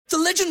The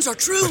legends are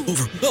true.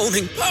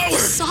 Overwhelming power!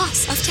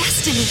 Sauce of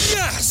destiny.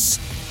 Yes!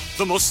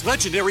 The most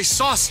legendary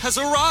sauce has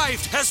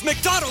arrived as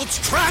McDonald's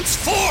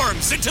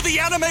transforms into the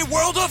anime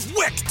world of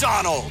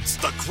WickDonald's.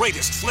 The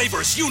greatest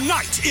flavors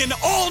unite in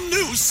all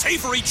new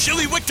savory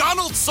chili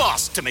McDonald's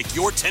sauce to make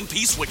your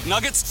 10-piece Wick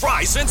Nuggets,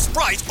 fries, and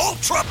Sprite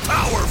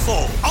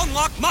ultra-powerful.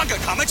 Unlock manga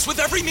comics with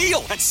every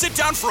meal and sit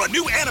down for a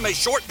new anime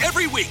short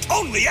every week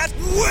only at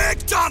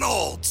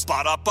WickDonald's.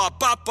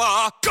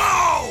 Ba-da-ba-ba-ba,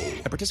 go!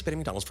 At participating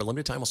McDonald's for a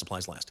limited time while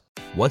supplies last.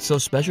 What's so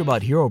special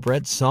about Hero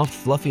Bread's soft,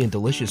 fluffy, and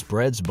delicious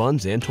breads,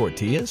 buns, and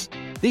tortillas?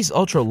 These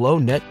ultra-low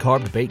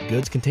net-carb baked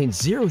goods contain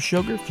zero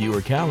sugar,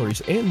 fewer calories,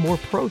 and more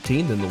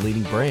protein than the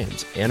leading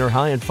brands, and are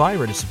high in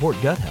fiber to support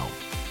gut health.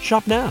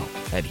 Shop now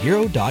at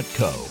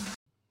Hero.co.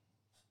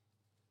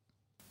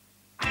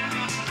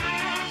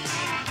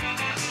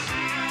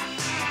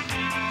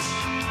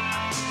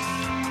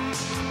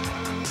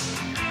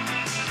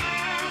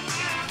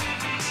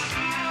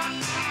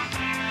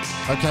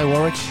 Okay,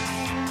 Warwick,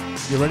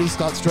 you ready?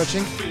 Start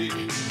stretching.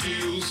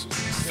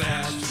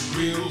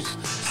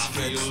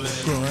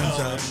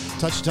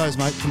 Touch your toes,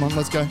 mate. Come on,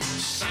 let's go.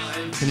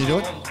 Can you do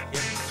it?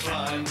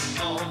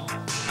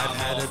 I've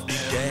had a big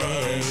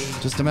day.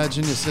 Just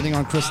imagine you're sitting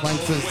on Chris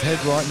Langford's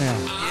head right now.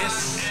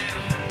 Yes.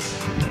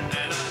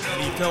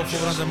 He fell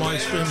forward under my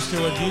extreme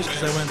steroid use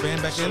because they weren't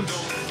banned back then.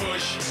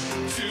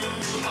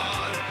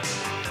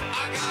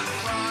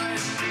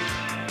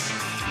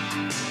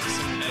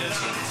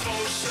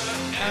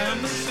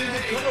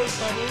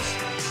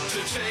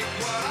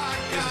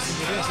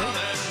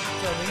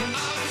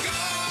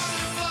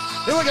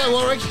 Here we go,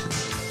 Warwick.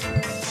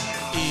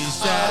 Is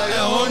that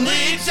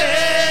only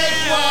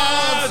take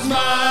what's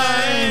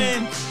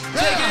mine?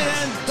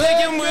 Take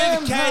him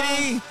with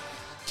Katie.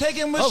 Take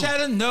him with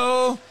Shannon.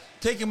 No.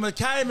 Take him with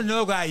Katie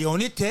Minogue. I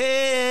only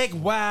take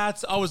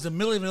what's. I was the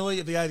Millie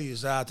of the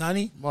 80s,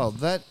 Tony. Well,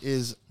 that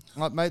is,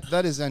 mate,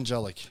 that is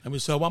angelic. And we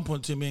sold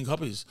 1.2 million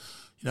copies.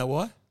 You know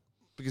why?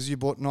 Because you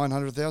bought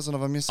 900,000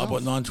 of them yourself? I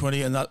bought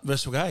 920 and the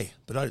rest were gay.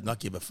 But I did not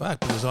give a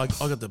fuck because I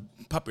got the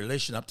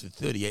population up to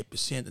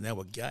 38% and they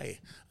were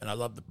gay. And I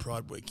love the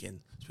Pride weekend,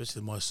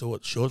 especially my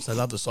shorts. They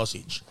love the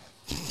sausage.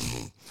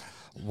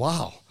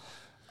 Wow.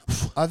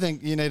 I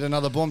think you need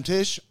another boom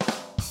tish.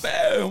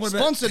 Boom.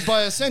 Sponsored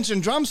by Ascension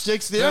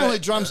Drumsticks, the only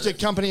drumstick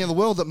company in the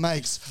world that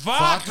makes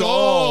fuck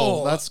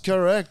all. That's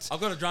correct.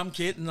 I've got a drum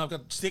kit and I've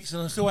got sticks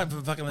and I'm still waiting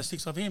for fucking the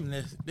sticks off him.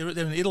 And they're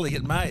in Italy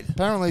getting made.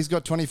 Apparently he's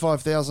got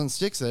 25,000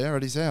 sticks there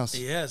at his house.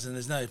 He has, and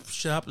there's no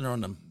sharpener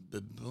on them.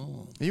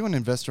 Are you an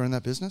investor in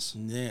that business?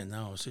 Yeah,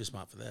 no, I was too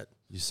smart for that.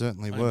 You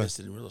certainly I were.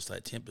 invested in real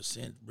estate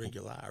 10%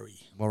 regularly.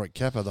 Warwick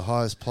Capper, the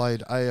highest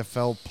paid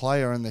AFL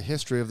player in the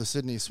history of the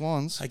Sydney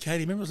Swans. Hey,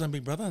 Katie, remember I was on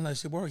Big Brother? And they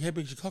said, Warwick, how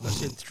big's your cock? I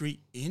said, 3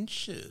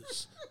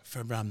 inches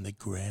from the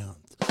ground.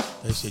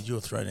 They said,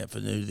 you're thrown out for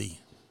nudity.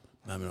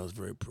 Moment I was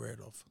very proud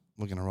of.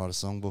 We're going to write a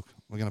songbook.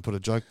 We're going to put a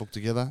joke book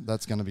together.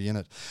 That's going to be in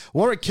it.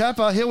 Warwick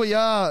Capper, here we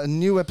are, a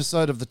new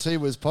episode of the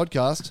T-Wiz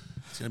podcast.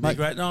 It's going to be a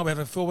great night. We're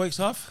having 4 weeks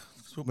off.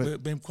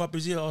 We've been quite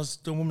busy. I was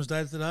doing Women's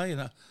Day today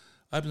and I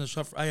opened the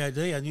shop for AAD,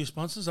 our new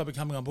sponsors. I'll be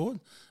coming on board,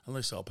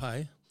 unless I'll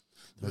pay.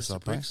 Unless I'll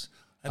pay. How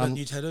about a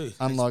new tattoo?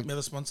 Unlike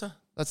another sponsor?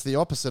 That's the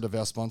opposite of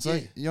our sponsor.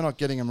 Yeah. You're not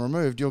getting them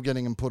removed, you're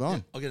getting them put on.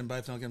 Yeah, I'll get them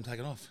both and I'll get them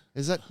taken off.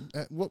 Is that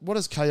what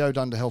has KO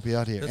done to help you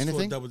out here? That's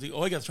anything?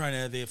 I got thrown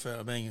out of there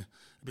for being a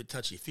bit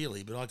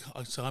touchy-feely, but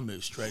I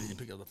moved straight in and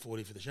picked up the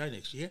 40 for the show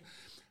next year.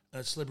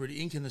 Celebrity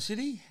Ink in the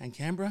city and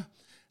Canberra.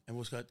 And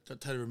we've got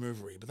tattoo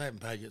removery, but they haven't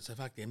paid yet, so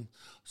fuck them.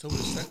 So we'll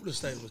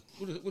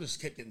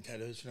just kept getting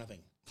tattoos for nothing.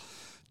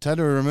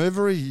 Tattoo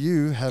removery,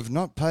 you have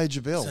not paid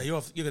your bill. So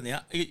you're getting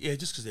out, yeah,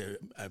 just because they're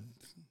an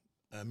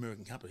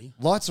American company.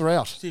 Lights are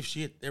out. Stiff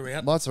shit, they're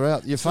out. Lights are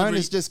out. Your phone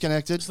is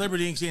disconnected.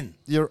 Celebrity Ink's in.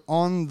 You're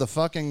on the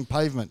fucking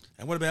pavement.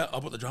 And what about, I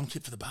bought the drum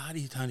kit for the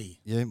party,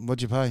 Tony. Yeah,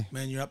 what'd you pay?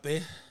 Man, you're up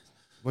there.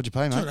 What'd you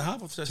pay, mate? 2.5.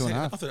 2.5.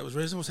 I thought that was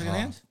reasonable second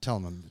hand. Tell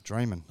them I'm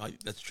dreaming. Oh,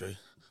 that's true.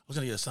 I was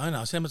going to get a sonar.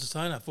 I said, how much a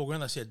sonar? $4,000.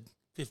 They said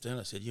 15.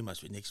 I said, you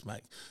must be next,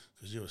 mate,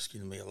 because you were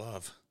skinning me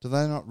alive. Do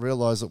they not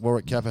realise that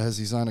Warwick Capper has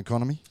his own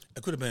economy?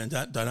 It could have been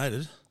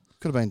donated.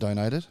 Could have been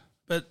donated.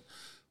 But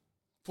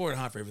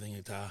 4.5 for everything,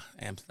 guitar,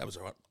 amps, that was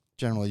all right.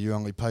 Generally, you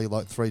only pay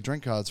like 3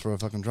 drink cards for a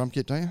fucking drum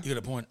kit, don't you? You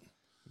got a point.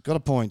 Got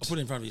a point. I put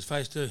it in front of his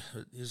face too.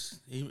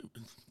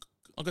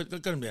 I got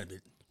him down a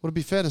bit. Would it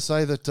be fair to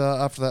say that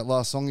after that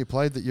last song you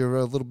played that you're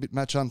a little bit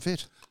match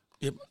unfit?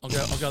 Yep, I'll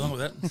go along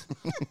with that.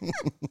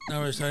 No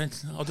worries, Tony.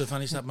 I'll do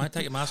funny stuff, mate.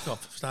 Take your mask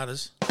off, for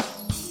starters.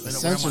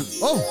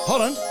 Oh,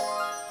 hold on.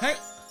 Hey.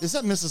 Is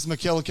that Mrs.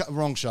 McKillicuddy?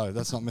 Wrong show.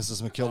 That's not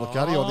Mrs.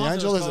 McKillicuddy or the I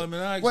Angel, is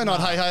it? We're not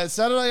Hey Hey It's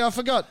Saturday. I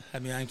forgot.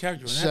 Had my own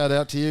character in that. Shout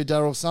out to you,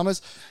 Daryl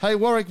Summers. Hey,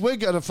 Warwick, we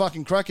got a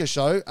fucking cracker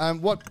show.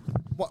 What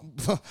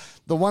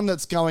the one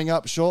that's going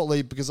up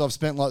shortly, because I've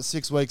spent like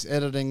 6 weeks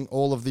editing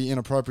all of the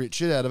inappropriate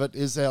shit out of it,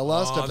 is our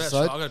last episode. That's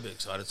right. I got to be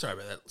excited. Sorry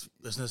about that,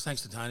 listeners.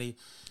 Thanks to Tony.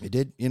 He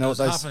did. You know what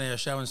they half an hour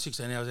show and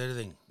 16 hours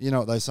editing. You know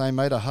what they say,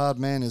 mate? A hard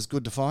man is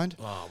good to find.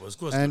 Oh, it was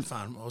good. It was good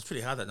fun. I was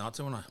pretty hard that night,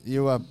 wasn't I?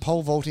 You were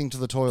pole vaulting to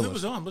the toilet. Who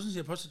was on? Wasn't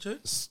he?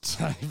 prostitute?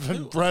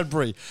 Stephen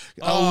Bradbury,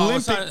 Oh,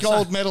 Olympic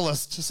gold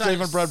medalist,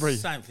 Stephen Bradbury.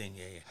 Same thing,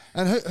 yeah.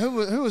 And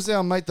who was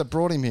our mate that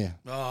brought him here?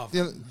 Oh,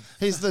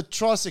 He's the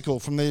tricycle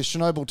from the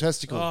Chernobyl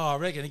testicle. Oh, I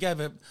reckon he gave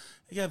an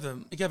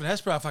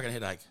Aspar a fucking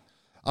headache.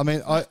 I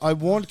mean, I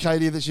warned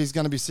Katie that she's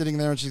going to be sitting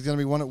there and she's going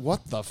to be wondering,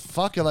 what the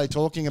fuck are they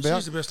talking about?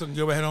 She's the best looking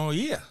girl we had all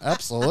year.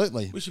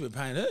 Absolutely. We should be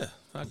paying her.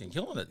 Fucking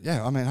killing it.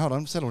 Yeah, I mean, hold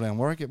on, settle down,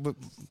 Warwick.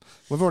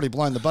 We've already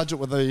blown the budget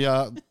with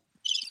the.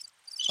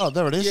 Oh,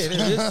 there it is. Yeah,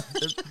 there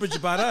it is.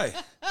 Bridget Bardot.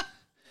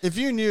 If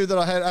you knew that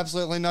I had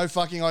absolutely no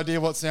fucking idea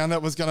what sound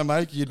that was going to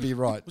make, you'd be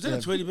right. Was that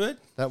a Tweety Bird?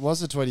 That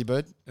was a Tweety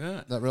Bird.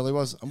 Yeah. That really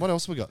was. And what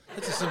else we got?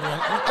 That's a simple one.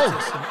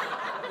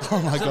 Oh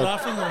my Is it god.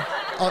 laughing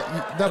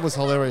or That was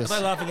hilarious. are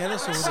they laughing at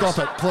us? Or Stop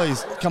it,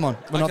 please. Come on,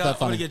 we're not that I'm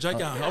funny. going to get a joke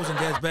going. I was in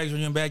Dad's bags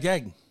when you were in bad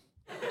gag.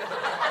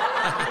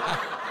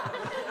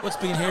 What's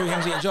big and hairy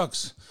hangs out your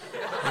jocks?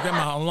 Your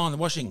grandma online, the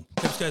washing.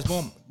 Tips goes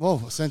boom. Whoa,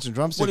 Ascension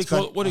drumsticks.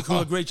 What do you call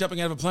a Greek jumping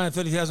out of a plane at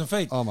 30,000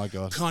 feet? Oh my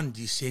god.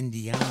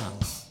 Condescending.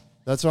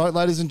 That's right,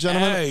 ladies and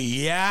gentlemen. Oh,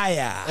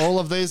 yeah. All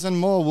of these and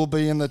more will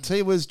be in the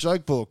T-Wiz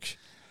joke book.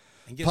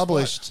 And guess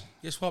Published.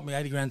 What? Guess what? My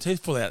 80 grand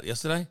teeth pulled out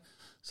yesterday.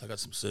 So I got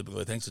some super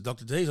glue. Thanks to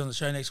Dr. D's on the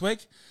show next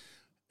week.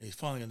 He's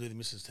finally going to do the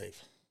missus'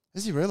 teeth.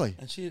 Is he really?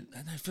 And she had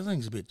no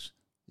fillings, a bitch.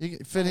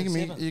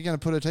 You're going to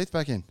put her teeth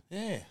back in?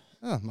 Yeah.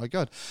 Oh, my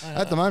God.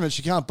 At the moment,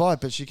 she can't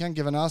bite, but she can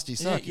give a nasty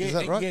suck. Yeah, Is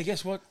that right? Yeah,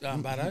 guess what,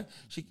 Bardo?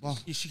 She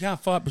can't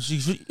fight, but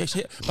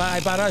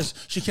Bardo's,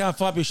 she can't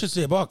fight, but she should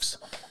see a box.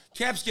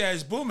 Caps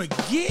goes boom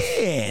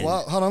again.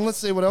 Well, hold on. Let's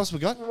see what else we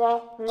got.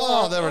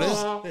 Oh, there it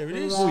is. There it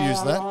is. We'll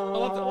use that. I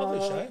love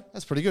this show.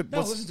 That's pretty good. No,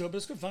 listen to it, but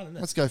it's good fun, isn't it?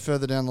 Let's go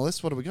further down the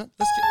list. What do we got?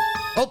 Let's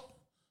get, Oh,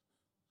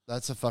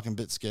 that's a fucking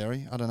bit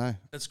scary. I don't know.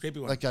 that's a creepy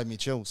one. That gave me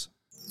chills.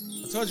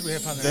 I told you we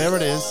had fun There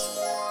it is.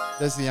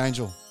 There's the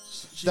angel.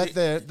 She-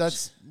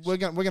 That's we're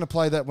gonna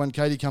play that when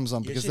Katie comes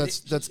on because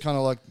that's kind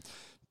of like,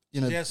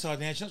 you know, She's outside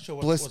now. She's not sure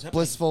what's happening.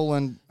 blissful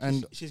and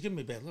She's giving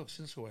me bad looks.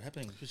 She's not sure what's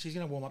happening. She's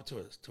going to warm up to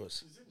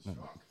us.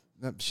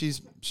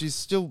 she's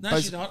still. No,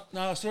 she's not.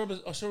 No, I saw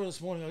her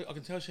this morning. I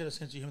can tell she had a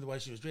sense of humour the way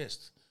she was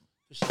dressed.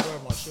 She wore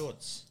my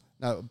shorts.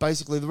 No,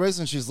 basically the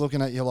reason she's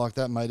looking at you like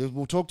that, mate, is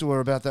we'll talk to her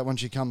about that when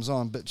she comes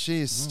on. But she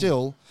is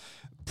still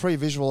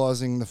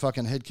pre-visualising the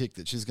fucking head kick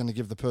that she's going to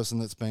give the person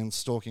that's been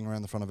stalking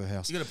around the front of her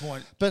house. You got a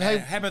point. But hey,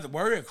 how about the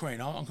Warrior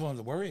Queen? I'm calling her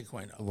the Warrior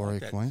Queen. The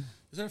Warrior Queen?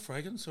 Is that a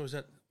fragrance or is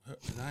that her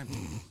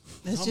name?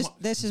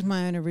 This is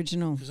my own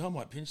original Because I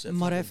might pinch that.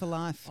 motto for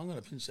life. I'm going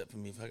to pinch that for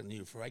me fucking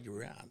new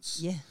fragrance.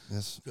 Yeah.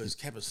 yes, Because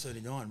Kappa's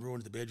 39,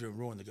 ruined the bedroom,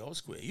 ruined the goal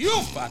square.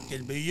 You'll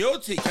fucking be your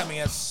tea coming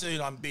out soon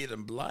on Beard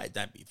and Blade.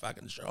 Don't be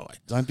fucking shy.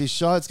 don't be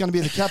shy. It's going to be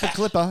the Kappa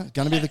Clipper.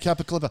 Going to be the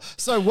Kappa Clipper.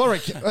 So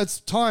Warwick, it's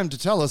time to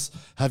tell us: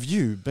 have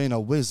you been a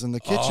whiz in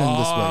the kitchen this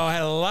Oh, week? I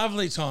had a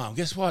lovely time.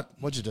 Guess what?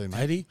 What'd you do, mate?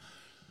 matey?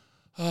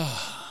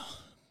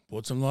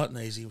 Bought some light and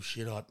easy.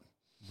 Shit hot.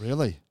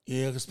 Really?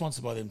 Yeah, I got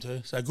sponsored by them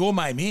too. So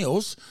gourmet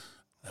meals,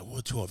 they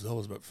were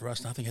 $12, but for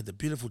us nothing. Had the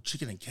beautiful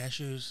chicken and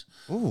cashews.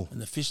 Ooh.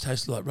 And the fish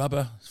tasted like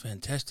rubber. It's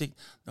fantastic.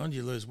 Not only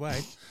do you lose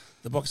weight,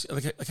 the box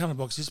they come in a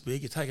box this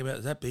big. You take them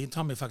out that big.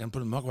 Time you fucking put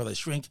them in the microwave, they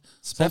shrink.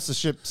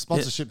 Sponsorship's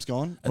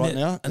gone And right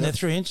they're, now. and they're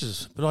 3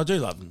 inches, but I do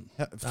love them.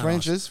 3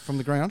 inches from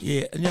the ground.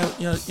 Yeah, and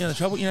you know the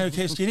trouble. You know, who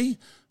cares skinny?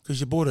 Because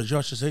your boarder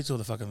Josh just eats all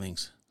the fucking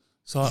things.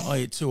 So I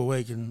eat 2 a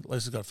week, and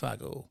Lisa's got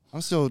fuck all.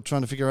 I'm still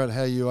trying to figure out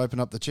how you open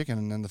up the chicken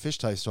and then the fish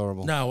tastes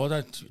horrible. No, well,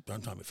 don't try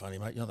and be funny,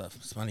 mate. You're not that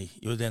funny.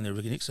 You were down there,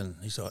 Ricky Nixon.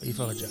 He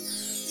followed you.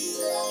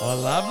 Oh,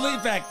 lovely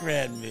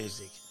background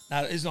music.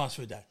 No, it's nice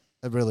food, though.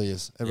 It really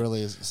is. It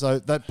really is. So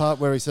that part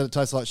where he said it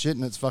tastes like shit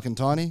and it's fucking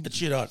tiny. It's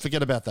shit hot.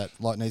 Forget about that,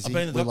 light and easy. I've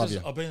been to We love doctors.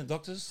 you. I've been to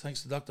doctors,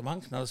 thanks to Dr.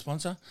 Monk, another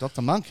sponsor.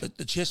 Dr. Monk,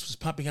 The chest was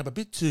pumping up a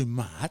bit too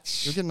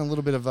much. you're getting a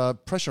little bit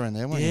of pressure in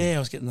there, weren't you? Yeah, I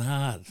was getting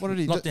hard. What did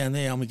he Not do? down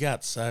there on my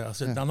guts. So I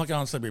said, I'm not going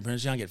on Celebrity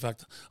Apprentice. You don't get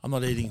fucked. I'm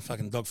not eating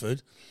fucking dog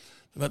food.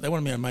 But they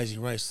wanted me an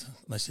amazing race. And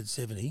they said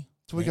 70.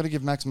 So we got to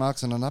give Max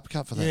Markson an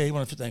uppercut for that. Yeah, he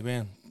wanted 15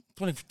 grand.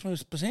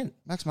 20%.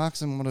 Max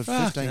Markson wanted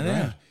Fuck, 15 you know.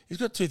 grand. He's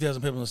got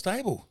 2,000 people in the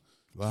stable.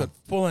 Wow. He's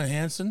got Pauline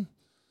Hanson.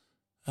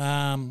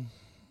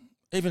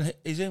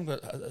 He's even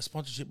got a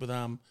sponsorship with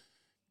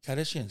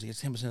Kardashians. He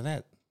gets 10% of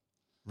that.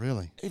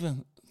 Really?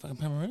 Even fucking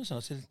Pamela Anderson. I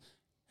said,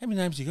 how many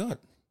names you got,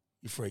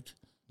 you freak?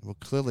 Well,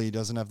 clearly he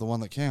doesn't have the one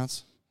that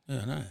counts.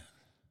 Yeah, I know.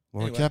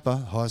 Warwick Anyway. Kappa,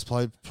 highest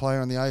paid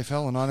player in the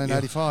AFL in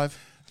 1985.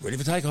 Ready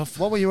for takeoff.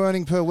 What were you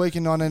earning per week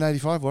in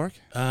 1985, Warwick?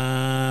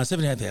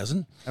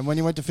 78,000. And when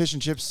you went to fish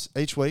and chips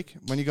each week,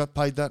 when you got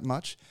paid that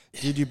much,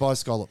 did you buy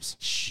scallops?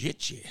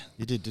 Shit, yeah.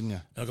 You did, didn't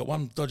you? I got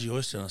one dodgy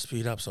oyster and I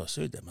spewed up, so I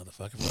sued that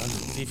motherfucker for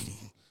 150.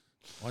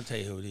 I won't tell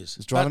you who it is. He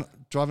was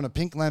driving a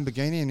pink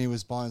Lamborghini and he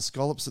was buying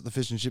scallops at the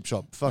fish and chip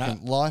shop.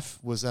 Fucking life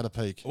was at a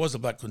peak. It was a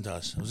black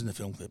Countach. It was in the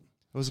film clip.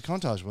 It was a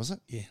contage, was it?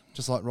 Yeah.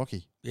 Just like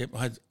Rocky. Yep,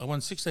 I won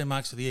 16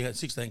 marks for the year, had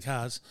 16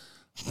 cars.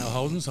 No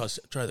Holden, so I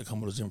traded the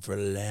Commodores in for a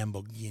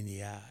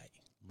Lamborghini.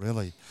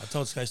 Really? I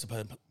told Skates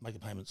to make the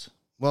payments.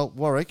 Well,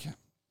 Warwick,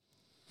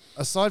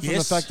 aside from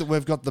the fact that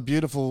we've got the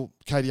beautiful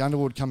Katie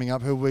Underwood coming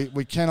up, who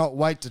we cannot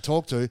wait to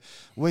talk to,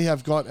 we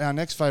have got our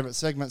next favourite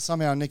segment.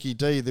 Somehow Nikki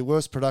D, the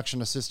worst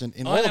production assistant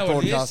in all of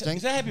broadcasting.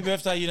 Is that happy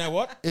birthday, you know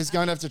what? Is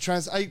going to have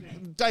to Hey,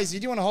 Daisy,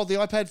 do you want to hold the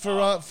iPad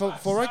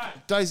for Rick?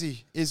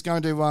 Daisy is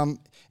going to,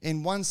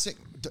 in 1 sec...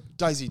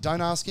 Daisy,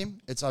 don't ask him.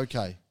 It's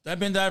okay. Don't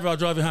bend over. I'll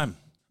drive you home.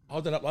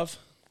 Hold that up, love.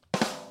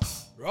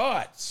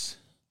 Right.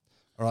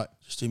 All right.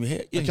 Just do me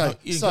here. Okay,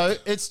 so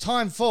it's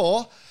time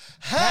for...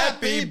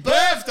 Happy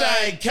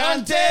birthday,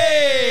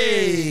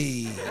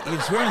 cunty! You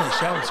can swear on the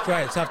show. It's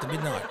great. It's after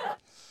midnight.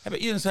 How about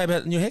you didn't say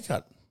about the new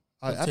haircut?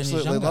 I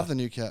absolutely love the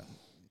new cat.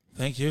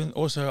 Thank you. And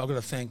also, I've got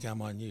to thank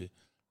my new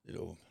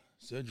little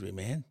surgery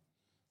man.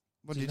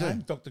 What did you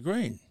do? Dr.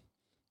 Green.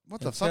 What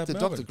the fuck did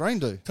Dr. Green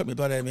do? Took me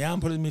blood out of my arm,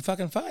 put it in my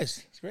fucking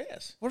face. It's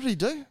gross. What did he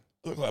do?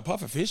 Look like a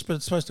puffer fish, but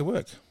it's supposed to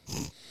work.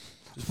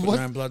 Just put your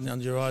own blood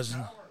under your eyes.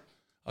 And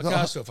I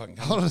can't still fucking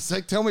come. Hold on a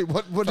sec. Tell me,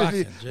 what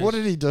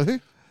did he do?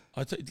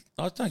 I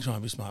don't try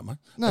and be smart, mate.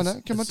 No,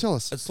 come on, tell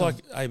us. It's like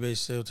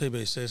ABC or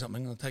TBC or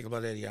something. I'll take the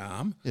blood out of your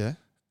arm. Yeah.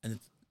 And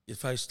your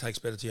face takes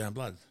better to your own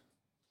blood.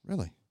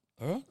 Really?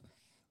 All right.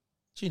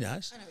 She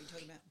knows. I know what you're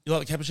talking about. You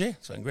like the cabbage share?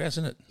 It's fucking grouse,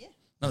 isn't it? Yeah.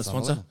 Another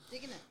sponsor.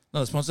 Digging it.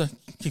 Another sponsor.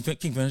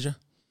 King Furniture.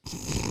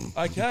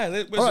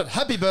 Okay. All right.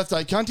 Happy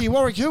birthday, cunty.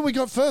 Warwick, who we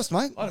got first,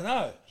 mate? I don't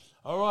know.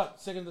 All right.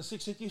 Second to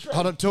 653.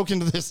 Hold on. Talk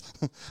into this.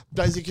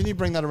 Daisy, can you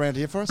bring that around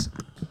here for us?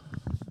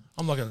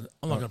 I'm like an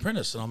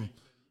apprentice, and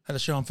had a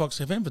show on Fox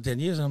FM for 10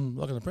 years, and I'm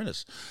like an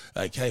apprentice.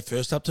 Okay,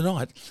 first up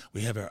tonight,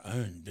 we have our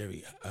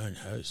very own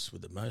host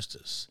with the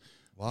mostest.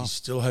 Wow. He's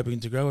still hoping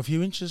to grow a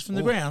few inches from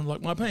the ground,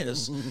 like my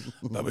penis,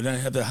 but we don't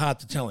have the heart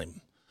to tell him.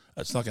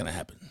 It's not going to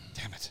happen.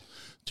 Damn it.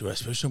 To our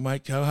special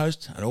mate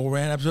co-host, an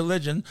all-round absolute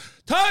legend,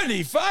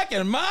 Tony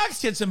fucking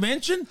Marks gets a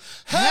mention.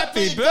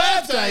 Happy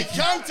birthday,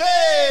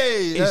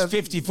 cunty! He's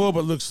 54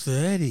 but looks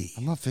 30.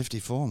 I'm not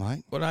 54,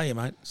 mate. What are you,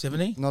 mate?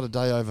 70? Not a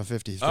day over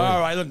 53. All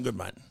right, looking good,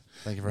 mate.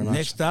 Thank you very much.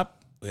 Next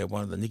up, we have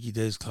one of the Nikki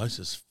D's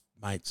closest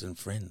mates and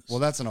friends. Well,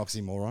 that's an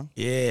oxymoron.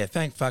 Yeah,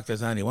 thank fuck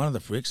there's only one of the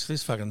pricks.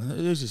 Who's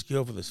this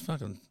girl for this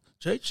fucking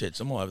cheat sheets?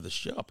 I'm all over the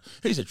shop.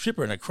 He's a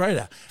tripper and a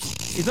creator.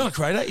 He's not a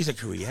creator, he's a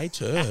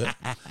creator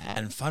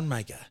and fun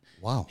maker.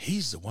 Wow.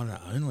 He's the one and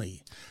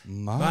only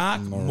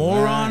Mark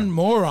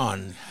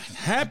Moron.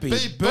 Happy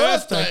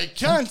birthday,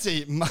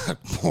 cunty. Mark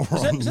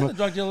Moron. Is that the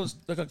drug dealer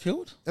that got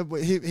killed?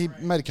 He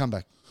made a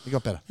comeback. He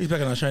got better. He's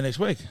back on our show next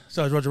week.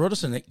 So is Roger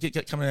Roderson.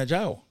 Get coming out of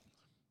jail.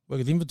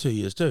 Worked with him for 2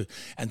 years too.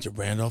 And to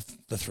round off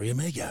the three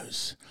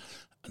amigos,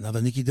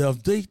 another Nikki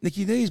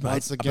D's, mate.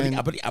 Once again,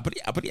 uppity.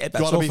 That's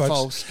gotta all, be folks.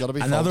 false. Gotta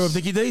be another false. of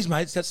Nikki D's,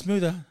 mates. That's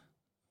smoother.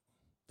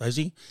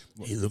 Daisy,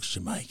 he looks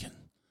Jamaican,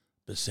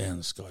 but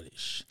sounds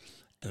Scottish.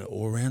 And an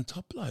all-round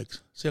top bloke.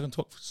 See, I can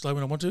talk slow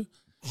when I want to.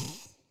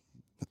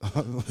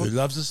 Who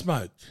loves the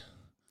smoke.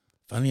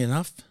 Funny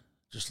enough,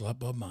 just like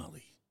Bob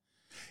Marley.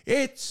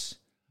 It's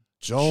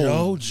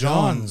Joel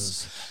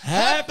Johns.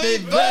 Happy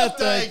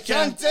birthday,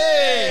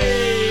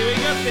 cunty! We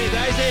got there,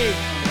 Daisy.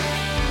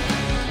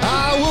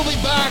 We'll be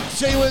back.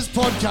 T-Wiz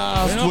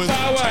podcast. We're not with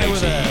far away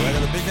with her. We've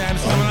got the big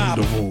names coming up.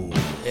 Underwood.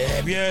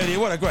 Yeah, beauty.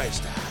 What a great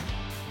start.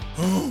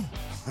 Hold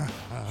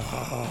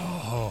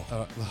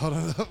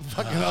on.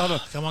 Fucking hold on.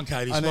 Come on,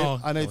 Katie, smile.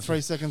 I need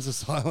 3 seconds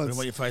of I don't silence.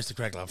 want your face to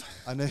crack, love.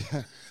 I need.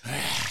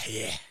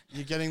 Yeah.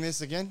 You getting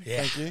this again?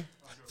 Yeah. Thank you.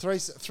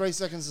 3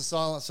 seconds of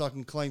silence so I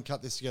can clean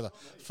cut this together.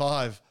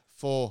 5,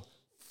 4,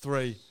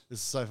 3. This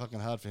is so fucking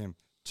hard for him.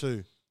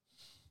 2.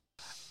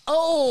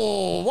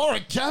 Oh,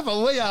 Warwick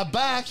Kappa, we are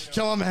back.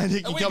 Come on,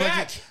 man. Are we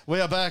back? We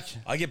are back.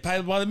 I get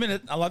paid by the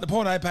minute. I like the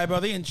porno, paid by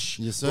the inch.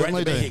 You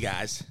certainly Great to do. be here,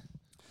 guys.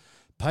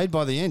 Paid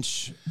by the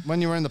inch.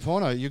 When you were in the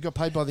porno, you got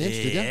paid by the inch,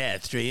 did you? Yeah,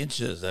 3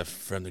 inches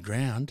from the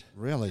ground.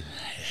 Really?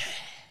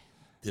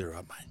 Did it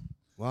right, mate.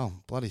 Wow.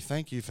 Bloody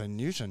thank you for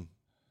Newton.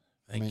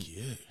 Thank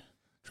you.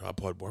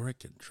 Tripod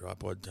Warwick and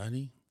Tripod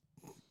Tony.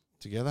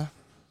 Together.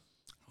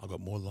 I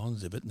got more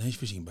lines of it than his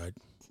fishing boat.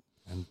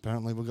 And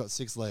apparently we've got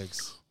 6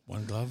 legs.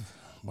 One glove,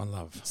 one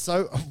love.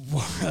 So,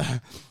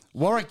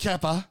 Warwick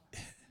Kappa,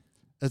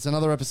 it's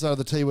another episode of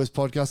the T-Wiz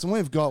podcast, and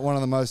we've got one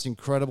of the most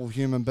incredible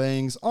human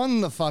beings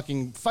on the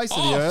fucking face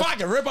of the earth. Oh,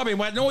 fucking rip. I've been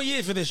waiting all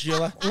year for this,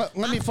 Sheila.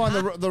 Let me find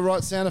the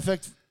right sound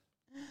effect.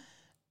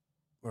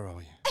 Where are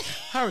we?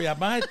 Hurry up,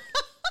 mate.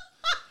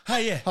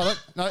 Hey, yeah. Hold on.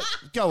 No,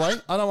 go away.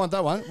 I don't want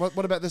that one.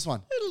 What about this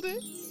one? It'll do.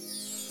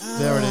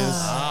 There it is.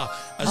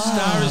 A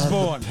star is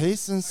born.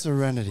 Peace and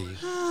serenity.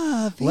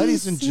 Peace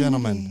Ladies and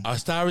gentlemen, A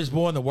star is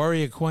born, the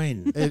warrior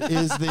queen. it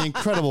is the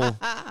incredible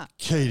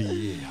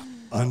Katie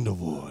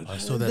Underwood. I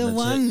saw that The in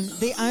one,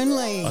 the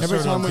only. I saw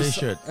it on a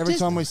t-shirt. Every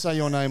time we say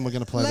your name, we're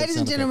going to play that Ladies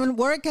sound and effect. gentlemen,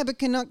 Warwick Kappa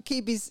cannot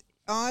keep his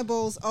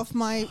eyeballs off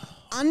my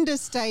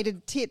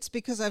understated tits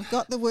because I've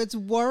got the words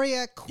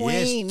warrior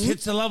queen. Yes,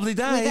 tits a lovely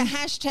day. With a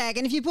hashtag.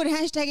 And if you put a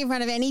hashtag in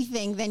front of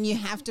anything, then you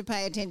have to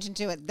pay attention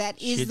to it.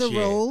 That is Shit, the yeah.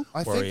 rule.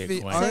 I Warrior think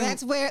the queen. So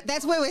only,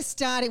 that's where we're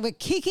starting. We're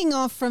kicking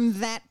off from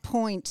that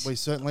point. we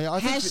certainly. I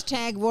think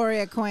Hashtag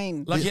warrior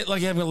queen. Like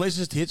having got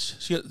Lisa's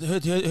tits. Her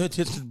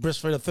tits could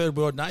breastfeed a third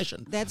world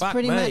nation. That's Fuck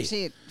pretty me. much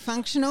it.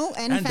 Functional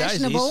and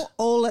fashionable Daisies.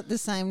 all at the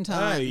same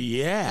time. Oh,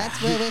 yeah.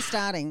 That's where we're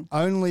starting.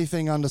 only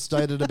thing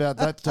understated about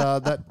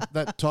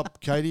that top,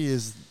 Katie,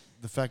 is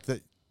the fact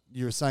that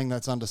you're saying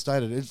that's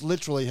understated. It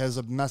literally has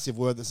a massive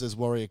word that says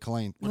warrior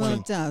queen. Well,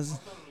 it does.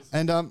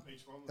 And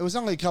it was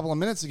only a couple of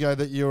minutes ago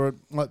that you were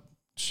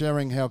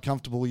sharing how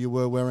comfortable you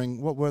were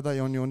wearing. What were they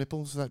on your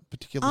nipples that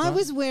particular I time?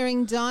 was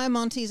wearing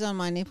diamantes on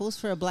my nipples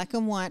for a black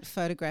and white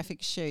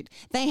photographic shoot.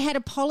 They had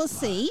a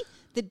policy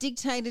that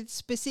dictated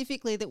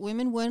specifically that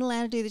women weren't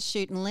allowed to do the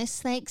shoot unless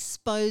they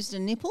exposed a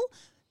nipple.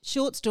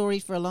 Short story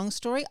for a long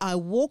story. I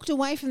walked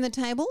away from the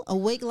table. A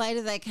week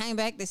later, they came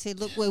back. They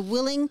said, look, we're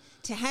willing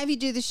to have you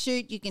do the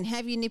shoot. You can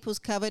have your nipples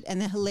covered. And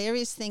the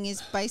hilarious thing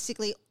is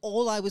basically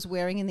all I was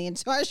wearing in the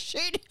entire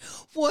shoot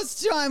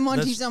was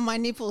diamantes on my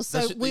nipples.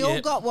 So we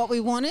all got what we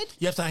wanted.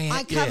 You have to hang out,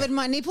 I covered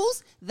my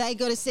nipples. They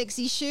got a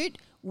sexy shoot.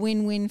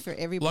 Win-win for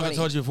everybody. Like I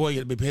told you before, you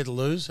get to be prepared to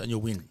lose and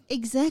you'll win.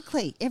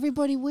 Exactly.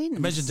 Everybody wins.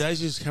 Imagine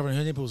Daisy's covering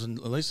her nipples and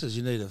Lisa's.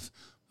 You need a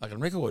fucking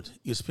record.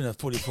 You spin a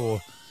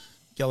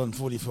 44-gallon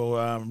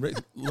 44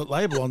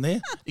 label on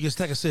there. You can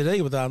stack a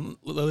CD with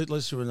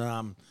Lisa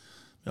and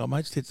my old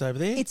mate's tits over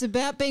there. It's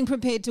about being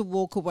prepared to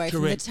walk away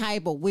Correct. from the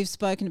table. We've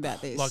spoken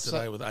about this. Like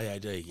today with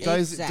AAD. Yeah.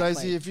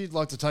 Daisy, if you'd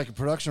like to take a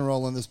production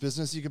role in this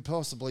business, you could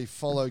possibly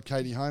follow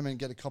Katie home and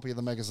get a copy of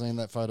the magazine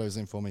that photo's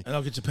in for me. And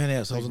I'll get your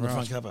penthouse. I was on the Thank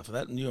front you very cover for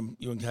that, and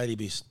you and Katie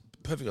be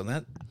perfect on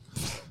that.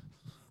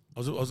 I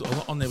was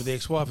on there with the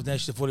ex-wife, and now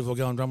she's a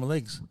 44-gallon drum with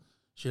legs.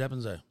 Shit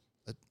happens though.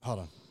 Hold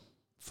on.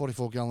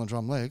 44-gallon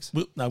drum legs.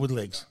 With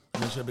legs.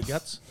 And then she had big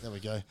guts. There we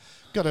go.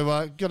 Got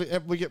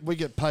to. We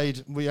get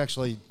paid. We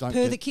actually don't.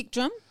 Per get, the kick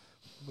drum?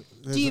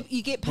 Do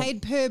you get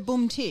paid per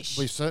boom tish?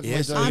 We certainly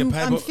Yes, do. I get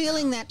paid I'm by-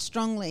 feeling that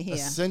strongly here.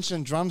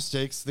 Ascension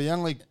Drumsticks, the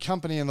only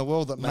company in the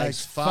world that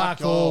makes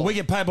fuck all. We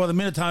get paid by the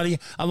minute, Tony.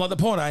 Unlike the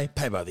porno,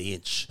 paid by the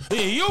inch.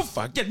 You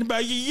fucking by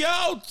your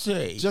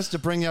yolty. Just to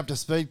bring you up to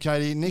speed,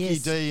 Katie, Nicky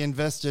Yes. D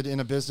invested in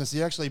a business.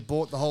 He actually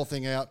bought the whole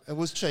thing out. It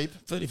was cheap.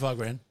 35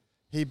 grand.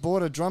 He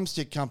bought a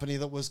drumstick company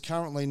that was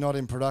currently not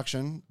in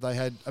production. They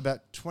had about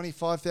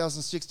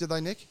 25,000 sticks, did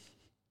they, Nick?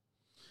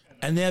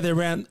 And now they're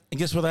around, and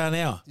guess where they are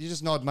now? You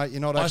just nod, mate. You're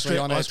not Ice actually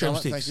cream- on our ice cream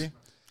talent. Thank sticks.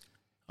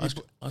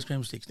 you. Ice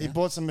cream sticks He now.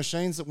 bought some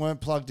machines that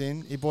weren't plugged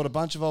in. He bought a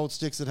bunch of old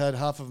sticks that had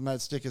half of them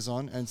had stickers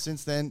on. And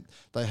since then,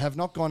 they have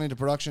not gone into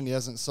production. He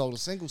hasn't sold a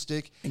single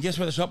stick. And guess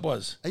where the shop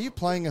was? Are you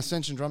playing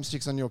Ascension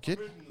Drumsticks on your kit?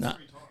 No.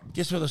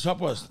 Guess where the shop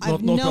was? I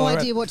have North no Ballarat.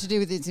 idea what to do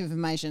with this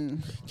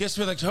information. Guess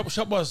where the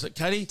shop was,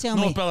 Katie? Tell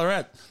North me.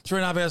 Ballarat.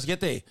 3.5 hours to get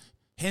there.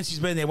 Hence, he's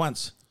been there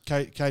once.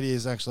 Katie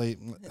is actually,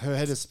 her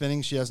head is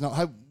spinning. She has not.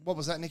 Hey, what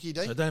was that, Nicky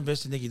D? So don't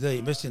invest in Nicky D.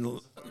 Invest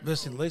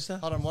in Lisa,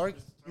 Hold on, Warwick.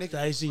 Nick,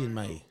 Daisy, and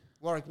me.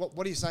 Warwick,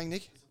 what are you saying,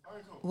 Nick?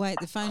 Wait,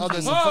 the phone's Oh,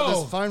 there's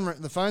ringing. a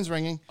phone. The phone's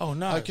ringing. Oh,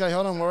 no. Okay,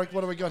 hold on, Warwick.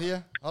 What do we got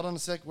here? Hold on a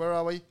sec. Where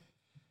are we?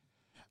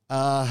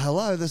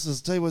 Hello, this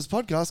is T-Wiz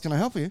podcast. Can I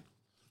help you?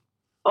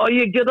 Oh,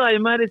 yeah, good day,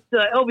 mate. It's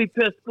Elvie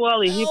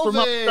Pasquale here from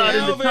Elvie! Upstart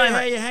Elvie, how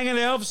Entertainment. you hanging,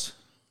 elves?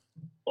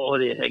 Oh,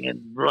 they're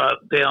hanging right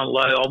down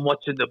low. I'm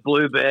watching the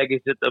Blue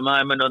Baggers at the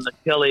moment on the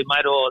telly,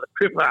 mate. Oh,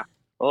 the Cripper.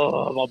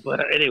 Oh, my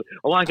God. Anyway,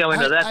 I won't go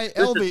into that. Hey,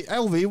 Listen,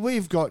 Elvie,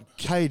 we've got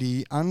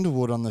Katie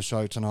Underwood on the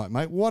show tonight,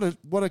 mate. What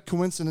a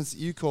coincidence that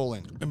you call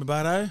in. Remember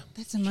Bardo?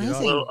 That's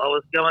amazing. well, I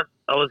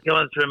was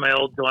going through my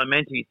old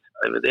Diamantes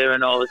over there,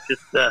 and I was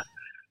just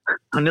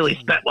I nearly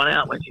spat one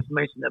out when she's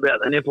mentioned about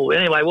the nipple.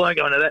 Anyway, won't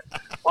go into that.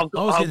 I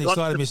was getting got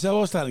excited some- myself. I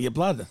was starting to get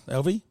blood.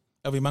 Elvie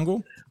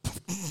Mongrel.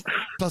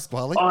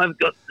 Pasquale.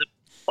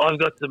 I've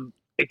got some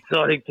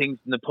exciting things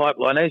in the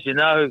pipeline. As you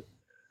know,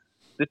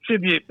 the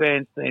tribute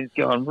band scene's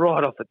going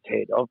right off its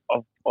head.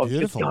 I've just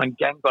Beautiful. going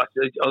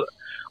gangbusters.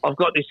 I've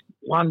got this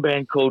one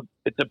band called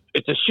it's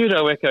a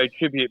Pseudo Echo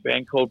tribute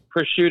band called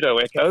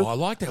Prosciutto Echo. Oh, I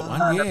like that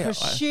one. Yeah.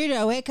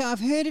 Prosciutto Echo, I've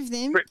heard of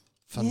them.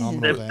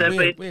 Phenomenal They've band.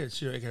 been- We had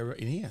Stuart Echo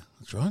in here.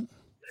 That's right.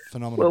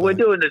 Phenomenal Well, we're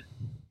band. doing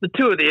the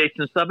two of the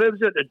eastern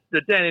suburbs at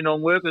the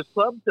Dandenong Workers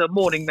Club, the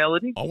Morning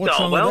Melody. Oh, what's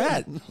going wrong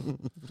well. with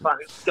that?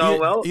 Fucking going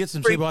well. You get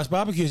some Free- cheap ice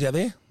barbecues out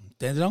there.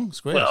 Dandenong,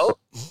 squares. Well,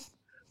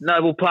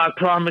 Noble Park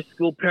Primary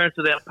School Parents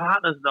Without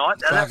Partners Night.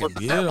 Now, that Fucking went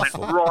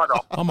beautiful. right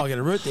off. I might get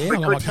a route there.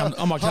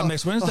 I might come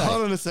next Wednesday.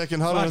 Hold on a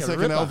second, Fucking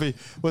Elvie. ripper.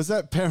 Was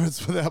that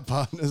Parents Without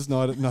Partners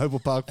night at Noble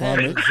Park How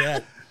Primary? good is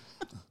that?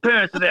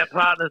 Parents Without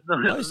Partners.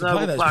 I used to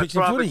play those tricks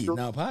in footy at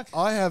Noah Park.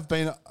 I have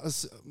been.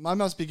 I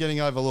must be getting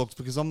overlooked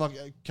because I'm not.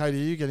 Katie,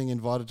 are you getting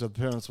invited to the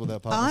Parents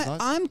Without Partners night?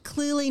 I'm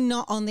clearly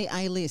not on the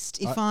A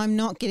list if I'm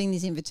not getting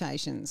these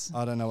invitations.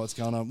 I don't know what's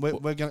going on.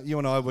 We're going. You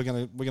and I. We're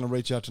going to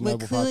reach out to We're Noble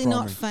Park clearly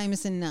Primary. not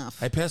famous enough.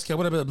 Hey, Pascal,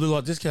 what about the blue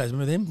light discos?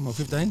 Remember them? Or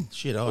 15?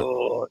 Shit, I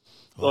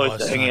used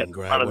to hang out in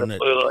great, front of the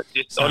wouldn't it? blue light.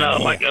 I know I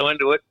won't go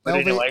into it. But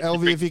anyway,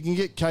 Elvie, if you can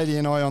get Katie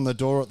and I on the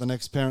door at the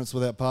next Parents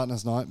Without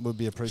Partners night, would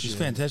be She's appreciated.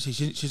 fantastic.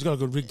 She's got a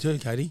good rig too,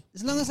 Katie.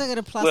 As long as I got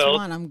a plus Well-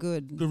 one, I'm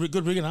good.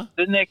 Good rigging, huh?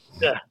 the next,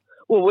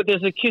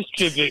 there's a Kiss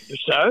tribute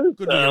show.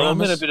 Good rigging, I'm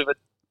in Amos. a bit of a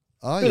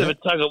Oh bit yeah, of a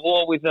tug of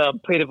war with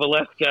Peter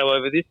Velasco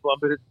over this one,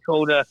 but it's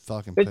called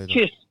fucking it's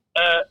Peter. Kiss,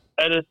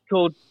 and it's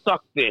called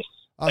Suck This.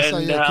 Oh, so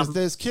and, yeah, because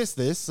there's Kiss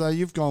This, so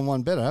you've gone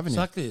one better, haven't you?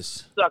 Suck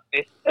this. Suck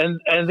This,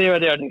 and there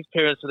are our next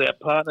Parents Without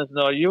Partners.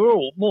 No, you're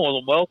all more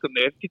than welcome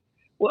there.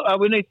 Well,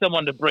 we need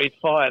someone to breathe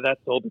fire.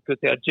 That's all, because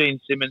our Gene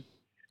Simmons,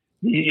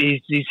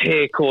 his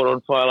hair caught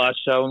on fire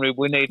last show, and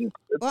we need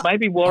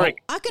maybe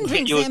Warwick. I can Get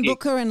drink you a gig.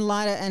 Sambuca and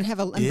lighter and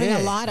bring a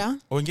lighter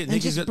Or we can get and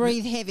Nicky's just got-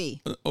 breathe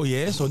heavy. Oh,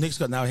 yeah. So Nick's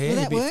got no hair. Will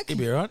that he'd be, work? He'd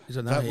be all right. He's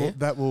got no hair.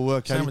 That will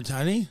work, Same Katie. with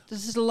Tony.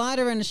 This is a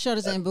lighter and a shot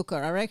of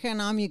Sambuca. I reckon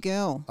I'm your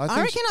girl. I I, think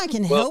reckon I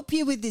can help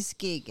you with this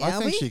gig, I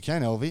think Albie. she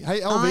can, Elvie.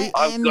 Hey, Elvie.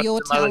 I I've am got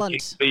your some other talent.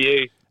 gigs for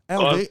you.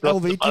 Elvie, I've got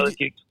Elvie, some other did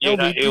you- gigs. You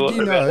know, Elvie, did you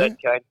about know- that,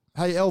 Kane.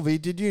 Hey, Elvie,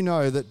 did you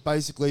know that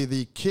basically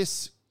the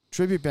Kiss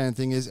tribute band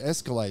thing is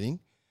escalating?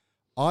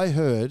 I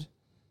heard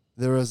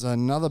there is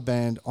another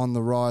band on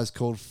the rise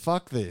called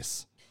Fuck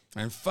This.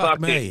 And fuck Fuck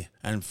me. it.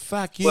 And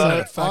fuck you,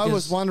 Well, motherfuckers. I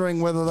was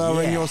wondering whether they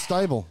were in Yeah. your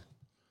stable.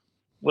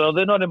 Well,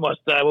 they're not in my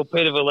stable.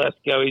 Peter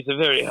Velasco, he's a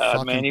very hard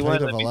Fucking man. He won't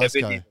Peter let me have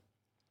Velasco. any.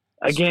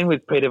 Again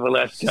with Peter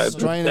Velasco.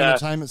 Strain but,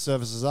 Entertainment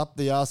Services up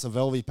the arse of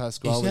Elvie He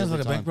Pasquale. sounds like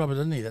every a bank time. robber,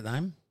 doesn't he, that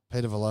name?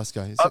 Peter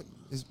Velasco. I've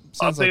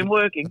Sounds like been a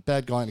working.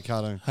 bad guy in a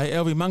cartoon. Hey,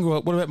 Elvie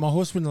Mongrel, what about my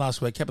horse win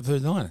last week, Kappa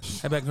 39?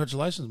 How about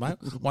congratulations, mate?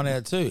 1 out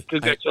of 2.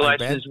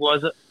 Congratulations,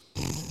 was it?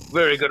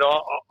 Very good.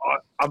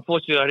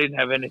 Unfortunately, I didn't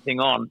have anything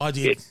on. I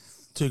did.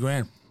 $2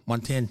 grand,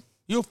 110.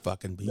 You'll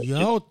fucking be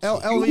yo.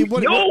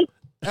 Elvie, Yo!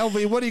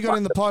 Elvie, what do you got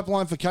in the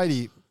pipeline for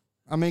Katie?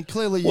 I mean,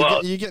 clearly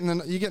Well- you're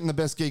getting the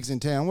best gigs in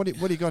town. What do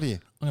you got here?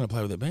 I'm going to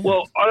play with that band.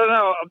 Well, I don't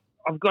know.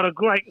 I've got a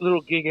great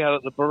little gig out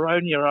at the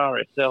Baronia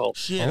RSL.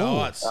 Shit,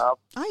 oh, it's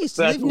I used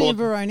to That's live near what-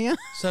 Veronia.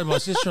 so did my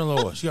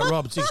sister-in-law. She got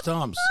robbed 6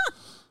 times.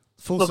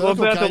 Full Look, circle,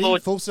 about to Katie.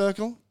 launch- Full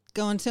circle.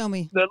 Go and tell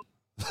me.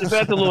 It's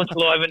about to launch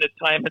live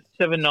entertainment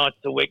 7 nights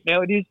a week.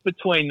 Now, it is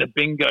between the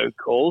bingo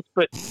calls,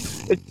 but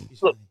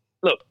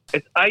look,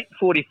 it's 8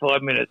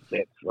 45-minute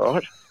sets,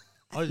 right?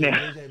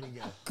 Now,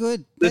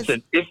 Good.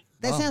 listen,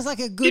 That sounds like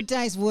a good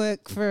day's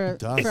work for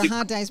does. a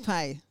hard day's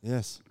pay.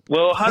 Yes.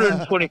 well,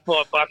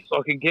 $125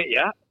 I can get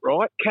you,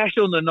 right? Cash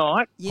on the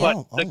night, Yeah.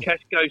 but the cash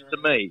goes to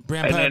me,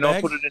 Brown and paper then I'll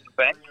bag? put it in the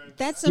bank.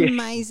 That's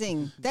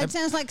amazing. That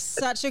sounds like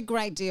such a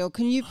great deal.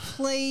 Can you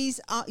please,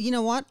 you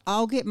know what?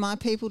 I'll get my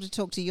people to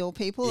talk to your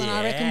people, and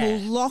I reckon Yeah. we'll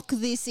lock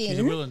this She's a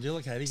in will and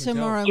dealer, Katie. you can tell.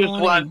 tomorrow Just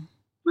morning.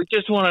 we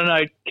just want to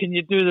know, can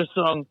you do the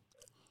song,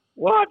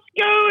 What's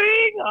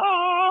Going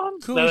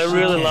On? Cool No, I she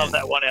really can. love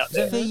that one out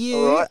there. For you,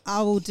 All right?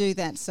 I will do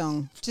that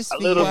song. Just A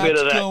for little you. bit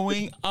of What's that.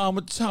 going on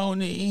with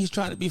Tony? He's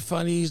trying to be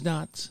funny. He's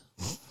not.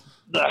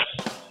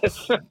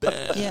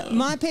 Yeah,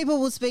 my people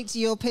will speak to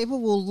your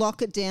people. We'll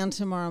lock it down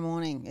tomorrow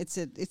morning. It's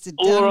a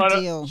All done right.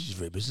 deal. She's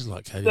very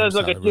business-like, Katie. Sounds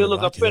I'm like a starting to deal. really Look,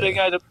 I like better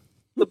her. go to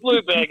the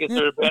Blue Baggers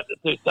are about to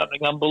do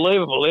something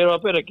unbelievable here. I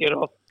better get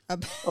off.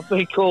 I've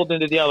been called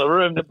into the other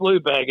room. The Blue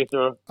Baggers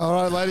are. All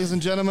right, ladies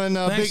and gentlemen.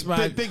 Thanks, big,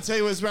 mate. big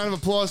T-Wiz, round of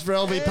applause for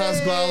Elvie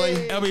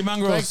Pasquale. Elvie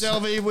Mongrels. Thanks,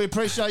 Elvie. We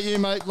appreciate you,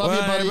 mate. Love you,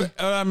 buddy.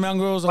 All right,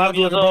 Mongrels. I Love love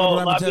you like a yous all, bottle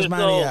of love yous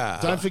Tasmania.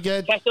 Don't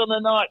forget Cash on the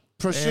night.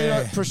 prosciutto,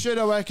 Yeah.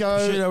 prosciutto Echo,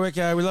 Prosciutto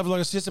Echo. We love you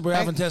like a sister. We're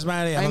out in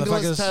Tasmania, Angler's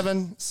motherfuckers.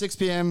 Tavern, 6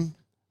 p.m.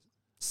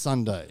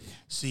 Sunday.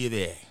 See you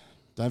there.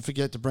 Don't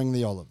forget to bring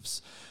the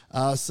olives.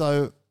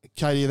 So,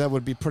 Katie, that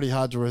would be pretty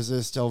hard to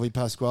resist, Elvie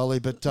Pasquale.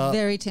 But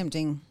Very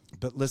tempting.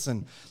 but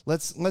listen,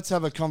 let's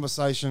have a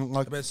conversation.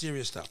 Like, About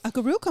serious stuff. Like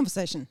a real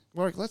conversation.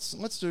 Warwick,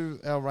 let's do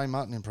our Ray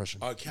Martin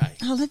impression. Okay.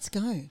 Oh, let's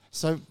go.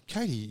 So,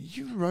 Katie,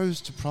 you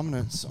rose to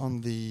prominence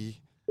on the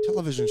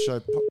television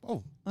show.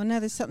 Oh, Oh,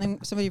 no, there's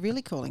somebody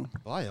really calling.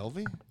 bye,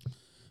 Elvie.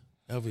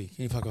 Elvie,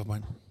 can you fuck off,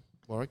 mate?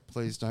 Warwick,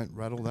 please don't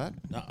rattle that.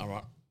 No, all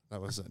right. That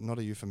was not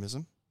a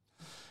euphemism.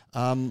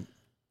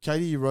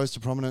 Katie, you rose to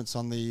prominence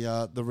on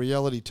the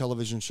reality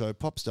television show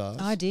Pop Stars.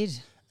 I did.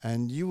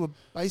 And you were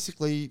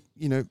basically,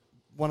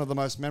 one of the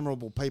most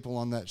memorable people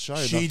on that show.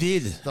 She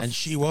did, and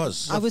she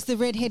was. I was the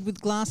redhead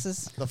with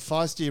glasses. The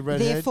feisty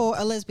redhead. Therefore,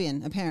 a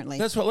lesbian, apparently.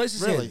 That's what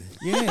Lisa Really? said.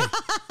 Yeah.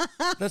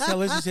 That's how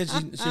Lisa said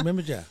she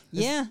remembered you.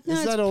 yeah, no, is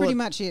it's that all pretty it-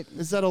 much it.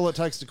 Is that all it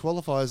takes to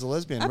qualify as a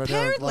lesbian? Red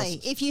hair and Apparently,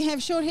 glasses? if you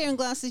have short hair and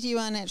glasses, you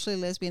are naturally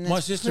lesbian. That's My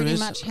sister pretty is.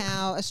 much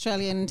how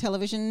Australian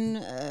television,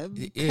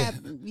 Yeah.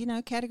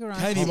 categorizes.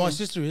 Katie, you. my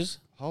sister is.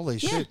 Holy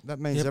Yeah. shit. That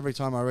means Yep. every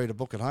time I read a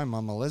book at home,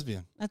 I'm a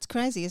lesbian. That's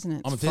crazy, isn't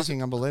it? I'm a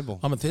Fucking unbelievable.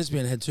 I'm a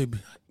thespian. Had 2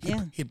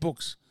 Yeah. hit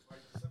books.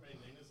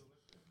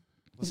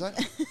 Was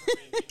that?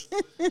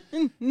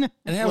 And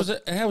how was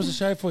it? How was the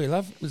show for you,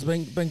 love? Was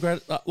it been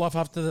great life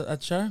after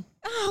that show?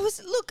 Oh,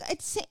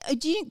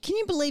 can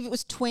you believe it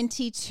was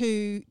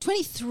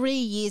 23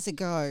 years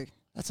ago?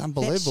 That's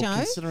unbelievable, show?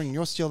 considering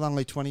you're still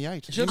only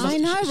 28. I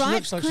know, right? She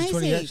looks like she's Crazy.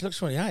 28. She looks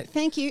 28.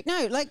 Thank you.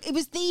 No, like it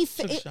was Looks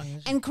young,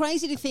 isn't and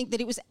crazy to think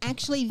that it was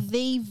actually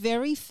the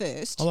very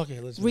first I like it,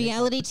 Elizabeth.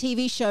 reality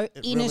TV show It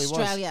in really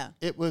Australia.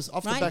 Was. It was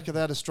off the Right? back of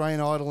that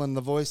Australian Idol and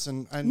The Voice,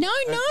 and No, and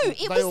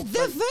it they was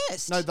the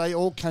first. No, they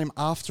all came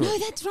after No, it.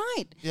 that's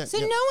right. Yeah, so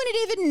yeah. no one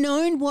had even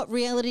known what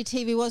reality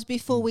TV was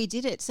before we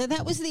did it. So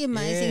that was the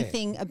amazing Yeah.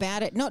 thing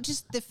about it. Not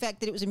just the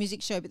fact that it was a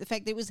music show, but the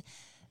fact that it was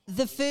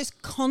the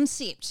first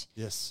concept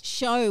Yes.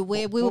 show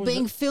where we what were was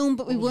being it? filmed,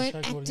 but we What was the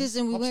weren't show called actors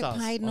and we weren't Popstars.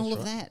 paid and all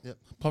of That's that. Yep.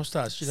 Pop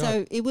stars.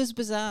 So it was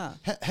bizarre.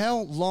 How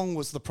long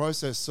was the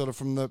process, sort of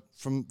from the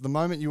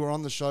moment you were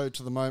on the show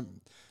to the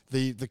moment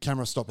the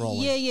camera stopped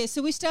rolling? Yeah.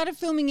 So we started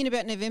filming in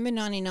about November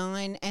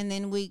 '99, and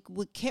then we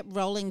kept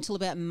rolling till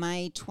about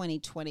May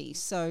 2020.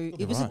 So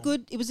it was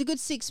a good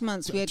 6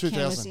 months. We had 2000.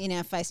 cameras in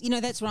our face. You know,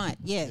 that's right.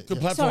 Yeah.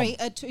 Good platform.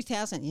 Sorry,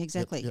 2000. Yeah,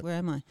 exactly. Yep. Where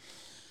am I?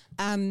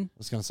 I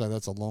was going to say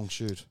that's a long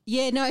shoot.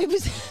 Yeah. No, it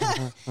was.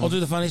 I'll do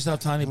the funny stuff,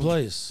 Tony,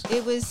 please.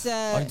 It was.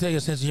 I can tell you a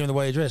sense of humour the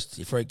way you're dressed,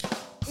 you freak.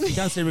 You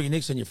can't see Ricky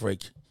Nixon, you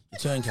freak. You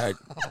turncoat.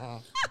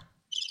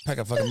 Pack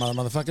up fucking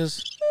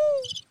motherfuckers.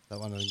 That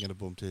one didn't get a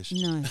boom tish.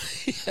 No.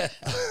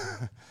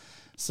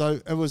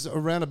 So it was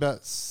around about,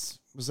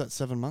 was that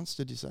 7 months,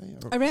 did you say?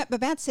 Around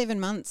about 7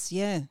 months.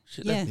 Yeah.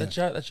 Shit, Yeah.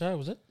 That show,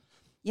 was it?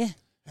 Yeah.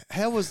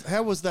 How was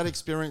that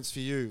experience for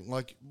you?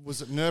 Like,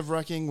 was it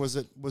nerve-wracking?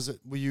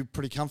 Were you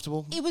pretty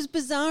comfortable? It was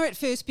bizarre at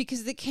first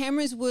because the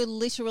cameras were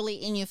literally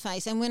in your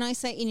face, and when I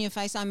say in your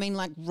face, I mean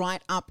like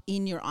right up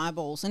in your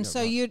eyeballs. And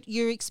so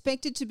you're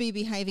expected to be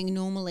behaving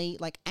normally,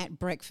 like at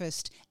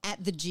breakfast,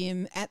 at the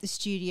gym, at the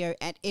studio,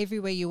 at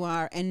everywhere you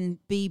are, and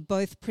be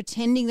both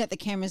pretending that the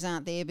cameras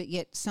aren't there, but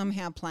yet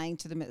somehow playing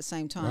to them at the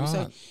same time.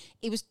 So Right.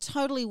 it was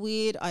totally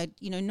weird.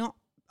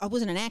 I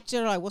wasn't an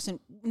actor. I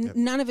wasn't.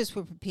 None of us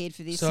were prepared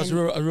for this. So it's and-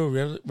 a real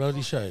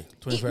reality show,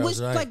 24 it hours was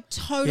a day. like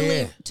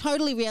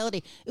totally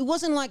reality. It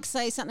wasn't like,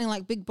 say, something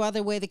like Big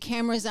Brother where the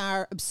cameras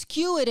are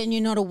obscured and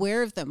you're not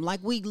aware of them. Like,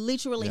 we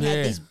literally Yeah.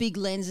 had these big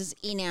lenses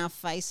in our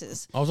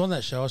faces. I was on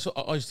that show.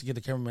 I used to give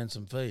the cameraman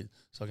some feed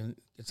so I can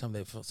get some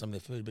of their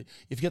food. But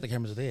you forget the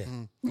cameras are there.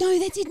 No,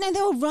 that's it. No,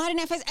 they were right in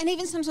our face. And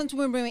even sometimes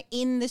when we were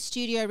in the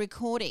studio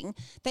recording,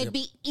 they'd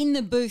be in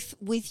the booth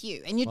with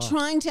you. And you're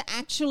trying to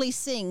actually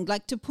sing,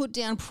 like to put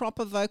down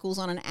proper vocals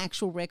on an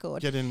actual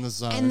record. Get in the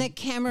zone. And the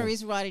camera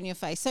is right in your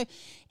face. So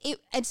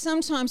and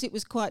sometimes it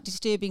was quite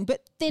disturbing.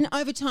 But then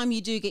over time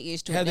you do get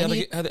used to it. How And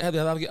you-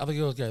 the other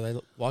girls go? They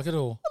like it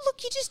or? Well,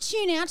 look, you just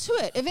tune out to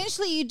it.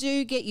 Eventually, you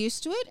do get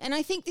used to it. And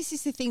I think this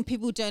is the thing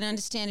people don't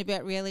understand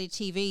about reality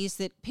TV is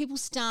that people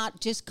start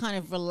just kind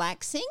of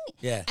relaxing.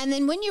 Yeah. And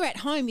then when you're at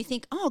home, you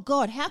think, oh,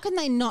 God, how can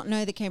they not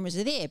know the cameras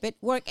are there? But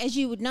as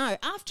you would know,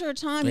 after a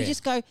time, you Yeah.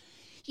 just go,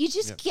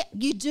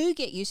 you do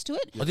get used to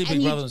it. I did And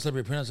Big you- Brother and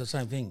Celebrity Apprentice, the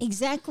same thing.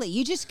 Exactly.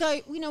 You just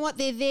go, you know what,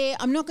 they're there.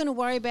 I'm not going to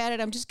worry about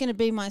it. I'm just going to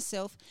be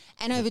myself.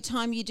 And over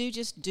time, you do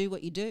just do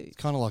what you do.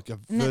 Kind of like a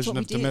And that's version what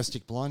we of did.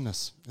 domestic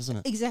blindness, isn't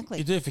it? Exactly.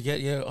 You do forget,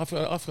 yeah. I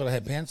forgot I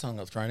had pants on. I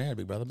got thrown out of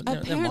Big Brother. But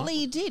never Apparently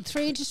mind. you did.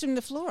 3 inches from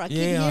the floor. I keep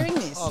Yeah, hearing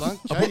this. Hold on.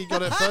 Katie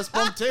got her first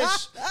bomb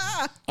tish.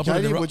 I put it in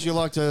Katie, the would you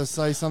like to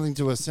say something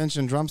to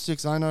Ascension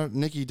Drumsticks owner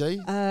Nikki D?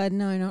 No,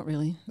 not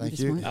really. Thank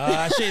Just you.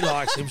 won't. She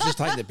likes him. She's just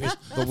taking the piss.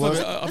 I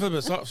worst- feel a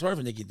bit sorry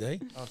for Nikki D.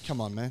 Oh, come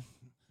on, man.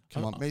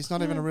 Come on. He's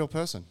not even a real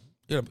person.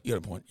 You got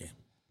a point, yeah.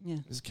 Yeah.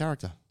 He's a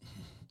character.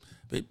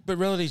 But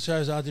reality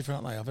shows are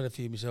different, aren't they? I've had a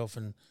few myself,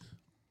 and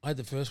I had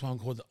the first one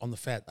called On the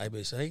Fat,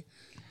 ABC,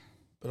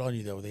 but I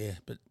knew they were there.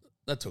 But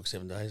that took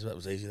 7 days. That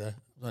was easy, though. It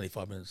was only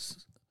 5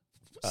 minutes.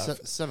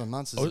 7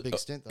 months is a big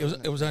stint, though.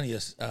 It was only a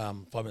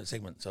 5-minute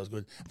segment, so it was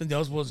good. Then the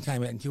Osborns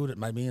came out and killed it,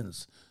 made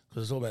millions,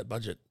 because it's all about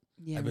budget.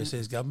 Yeah,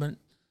 ABC's government,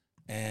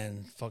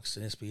 and Fox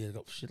and SBS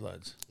got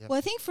shitloads. Well,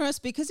 I think for us,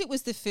 because it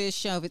was the first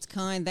show of its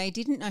kind, they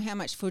didn't know how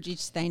much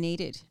footage they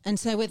needed. And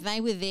so they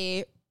were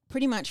there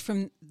pretty much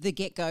from the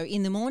get-go.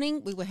 In the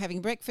morning, we were having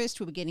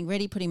breakfast, we were getting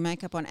ready, putting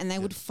makeup on, and they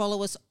would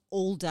follow us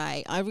all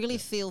day. I really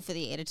feel for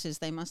the editors.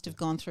 They must have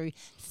gone through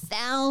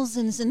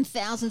thousands and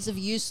thousands of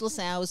useless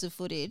hours of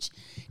footage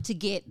to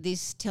get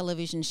this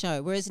television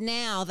show. Whereas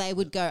now they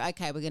would go,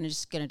 okay, we're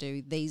just going to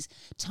do these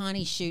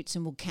tiny shoots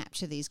and we'll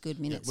capture these good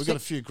minutes. We've got a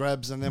few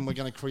grabs and then we're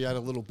going to create a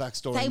little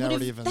backstory They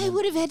narrative.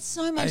 would have had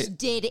so much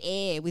dead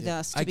air with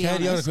us, to Hey, be Katie, I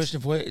got a honest.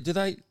 question for you.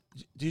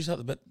 Do you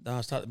start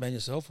the band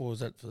yourself, or was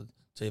that for the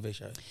TV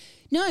show?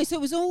 No, so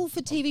it was all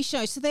for TV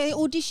shows. So they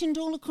auditioned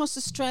all across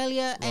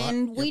Australia,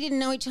 and we didn't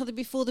know each other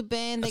before the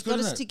band. That's They got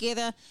good, us isn't it?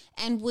 together,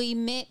 and we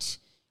met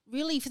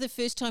really for the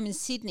first time in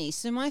Sydney.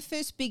 So my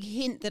first big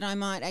hint that I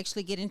might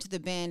actually get into the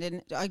band,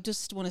 and I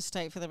just want to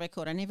state for the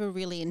record, I never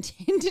really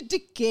intended to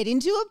get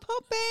into a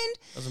pop band.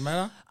 Doesn't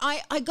matter.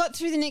 I got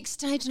through the next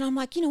stage, and I'm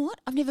like, you know what?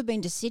 I've never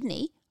been to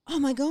Sydney. Oh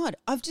my God,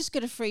 I've just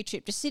got a free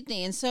trip to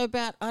Sydney. And so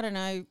about, I don't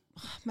know,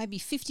 maybe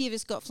 50 of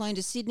us got flown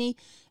to Sydney,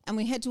 and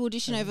we had to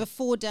audition over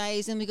 4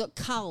 days, and we got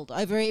culled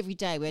over every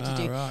day. We had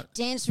to do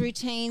dance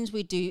routines,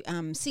 we'd do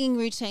singing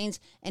routines,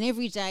 and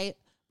every day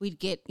we'd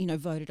get,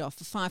 voted off.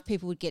 5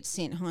 people would get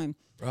sent home.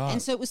 Right.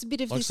 And so it was a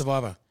bit of like this...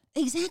 Survivor.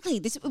 Exactly.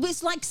 It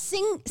was like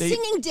singing,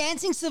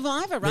 dancing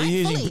Survivor,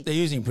 right? They're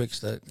using pricks,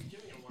 that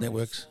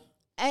networks.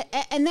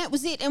 And that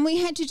was it. And we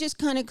had to just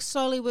kind of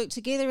slowly work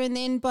together, and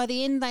then by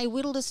the end they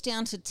whittled us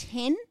down to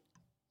 10,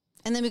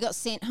 and then we got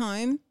sent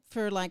home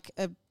for like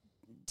a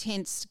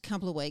tense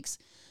couple of weeks.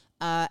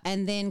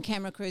 And then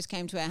camera crews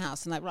came to our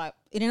house and right,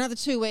 in another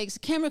 2 weeks, the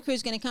camera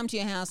crew's going to come to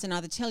your house and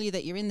either tell you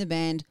that you're in the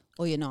band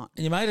or you're not.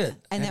 And you made it.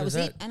 And that was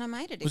it. And I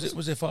made it.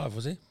 Was there 5,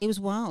 was it? It was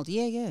wild.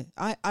 Yeah.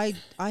 I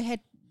had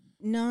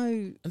no...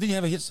 And did you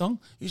have a hit song?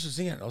 You should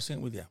sing it. I'll sing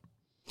it with you.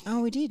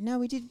 Oh, we did. No,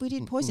 we did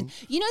Poison.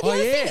 The other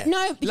thing...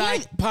 No,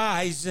 like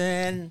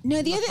Poison.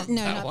 No, the other...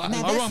 No,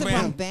 that's the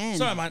wrong band.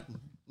 Sorry, mate.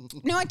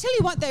 No, I tell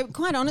you what, though,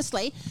 quite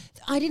honestly,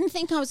 I didn't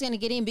think I was going to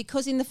get in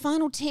because in the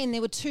final 10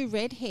 there were 2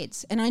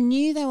 redheads, and I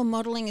knew they were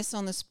modelling us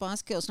on the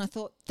Spice Girls, and I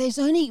thought there's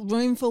only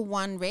room for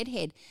 1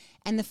 redhead.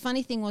 And the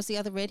funny thing was the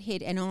other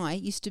redhead and I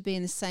used to be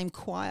in the same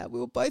choir.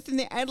 We were both in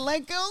the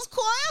Adelaide Girls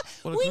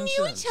Choir. We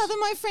knew each other.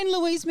 My friend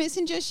Louise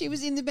Messenger, she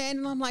was in the band,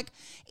 and I'm like,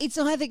 it's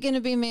either going to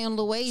be me and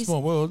Louise.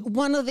 Small world.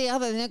 One or the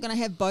other. They're not going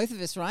to have both of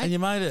us, right? And you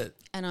made it.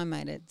 And I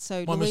made it.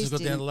 So my Louise missus got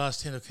didn't. down to the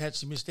last 10 of Cats.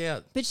 She missed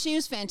out. But she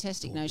was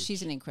fantastic. No,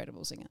 she's an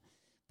incredible singer.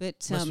 But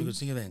must be a good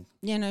singer then.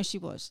 Yeah, no, she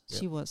was. Yep.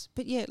 She was.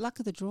 But yeah, luck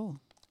of the draw.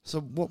 So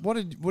what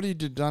had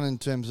you done in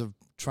terms of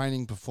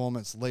training,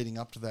 performance leading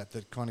up to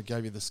that kind of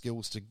gave you the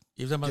skills to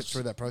get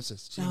through that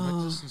process?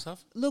 Practice and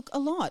stuff? Look, a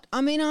lot.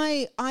 I mean,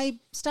 I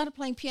started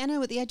playing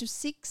piano at the age of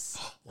 6.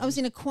 I was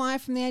in a choir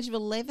from the age of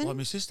 11. Like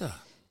my sister.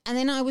 And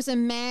then I was a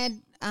mad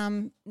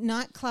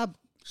nightclub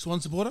Swan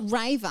supporter?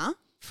 Raver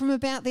from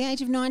about the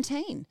age of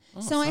 19.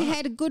 So I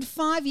had a good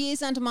 5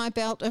 years under my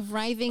belt of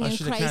raving and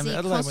crazy costumes. I should have come to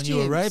Adelaide when you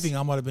were raving.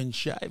 I might have been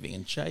shaving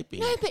and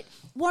shaping. No, but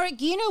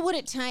Warwick, you know what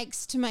it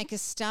takes to make a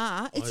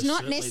star. It's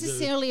not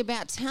necessarily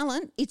about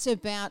talent. It's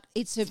about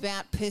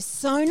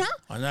persona.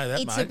 I know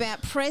that, It's mate.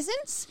 about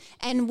presence.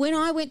 And when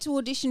I went to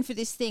audition for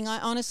this thing, I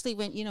honestly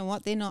went, you know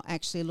what? They're not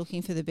actually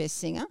looking for the best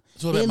singer.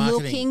 It's all They're about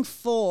marketing. looking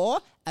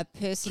for a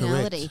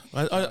personality.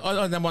 Correct.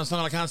 I know one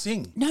song I can't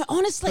sing. No,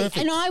 honestly. Perfect.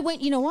 And I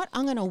went, you know what?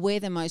 I'm going to wear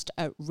the most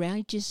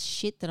outrageous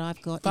shit that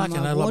I've got in Fucking,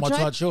 my I wardrobe. like my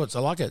tight shorts. I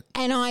like it.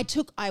 And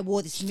I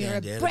wore this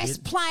mirror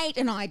breastplate,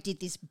 and I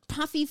did this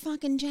puffy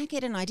fucking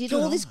jacket, and I did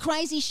all this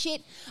crazy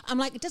shit. I'm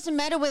like, it doesn't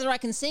matter whether I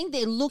can sing.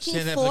 They're looking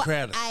for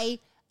an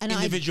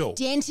individual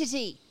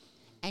identity.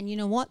 And you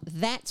know what?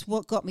 That's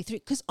what got me through.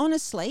 Because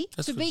honestly,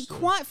 to be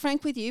quite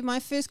frank with you, my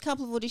first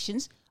couple of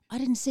auditions, I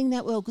didn't sing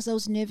that well because I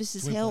was nervous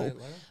as hell.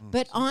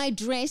 But I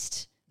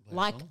dressed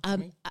like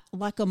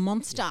a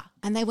monster,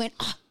 and they went,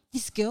 "Oh,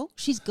 this girl,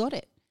 she's got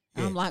it."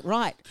 Yeah. I'm like,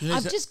 right,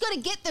 I've just got to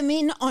get them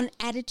in on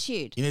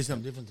attitude. You need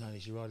something different, Tony.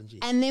 She's right, isn't she?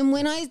 And then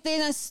when I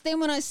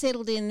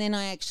settled in, then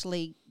I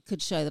actually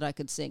could show that I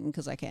could sing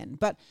because I can.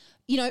 But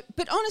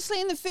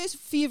honestly, in the first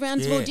few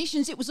rounds of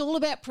auditions, it was all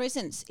about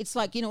presence. It's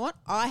like, you know what?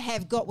 I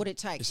have got what it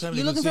takes. So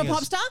you're looking for a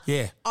pop star?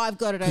 Yeah, I've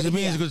got it over here. Because the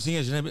millions of good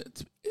singers, you know,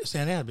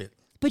 stand out a bit.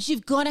 But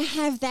you've got to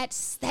have that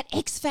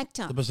X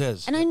factor. The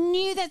pizzazz. And I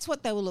knew that's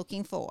what they were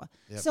looking for.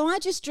 Yep. So I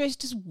just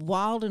dressed as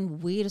wild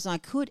and weird as I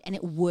could, and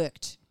it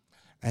worked.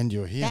 And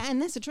you're here.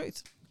 And that's the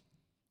truth.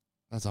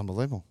 That's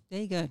unbelievable.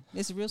 There you go.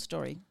 There's a real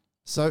story.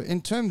 So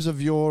in terms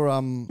of your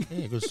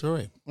yeah, good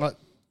story. Like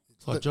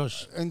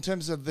Josh. In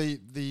terms of the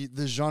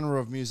genre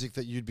of music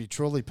that you'd be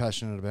truly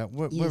passionate about,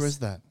 where is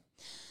that?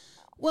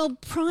 Well,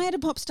 prior to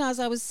Pop Stars,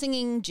 I was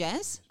singing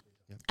jazz,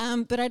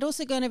 but I'd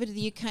also gone over to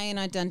the UK and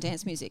I'd done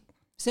dance music.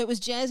 So it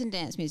was jazz and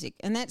dance music,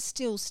 and that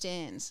still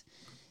stands.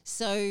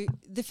 So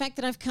the fact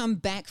that I've come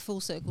back full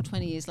circle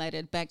 20 years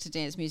later, back to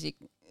dance music,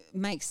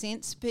 makes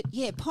sense. But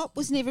yeah, pop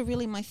was never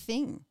really my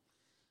thing.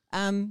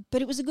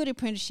 But it was a good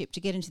apprenticeship to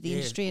get into the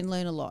industry and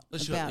learn a lot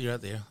about. You're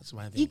out there. That's the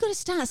main thing. You've got to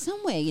start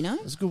somewhere, you know.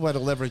 It's a good way to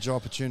leverage your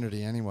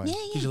opportunity anyway. Yeah.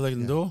 Gives you a leg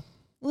in the door.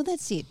 Well,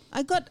 that's it.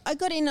 I got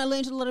in. I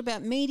learned a lot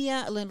about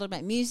media. I learned a lot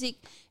about music.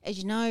 As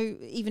you know,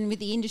 even with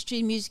the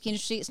music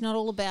industry, it's not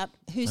all about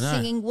who's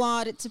singing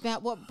what. It's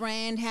about what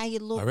brand, how you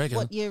look,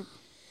 what you're.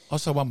 I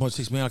saw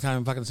 1.6 million. I can't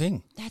even fucking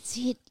sing. That's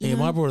it. Yeah,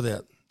 I brought it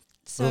out.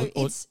 So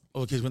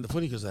all the kids went to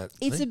footy because of that.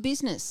 It's a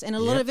business, and a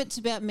lot of it's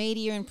about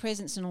media and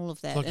presence and all of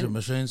that. It's like you're a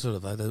machine,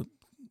 sort of. They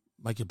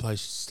make you play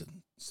sort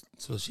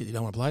of shit you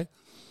don't want to play.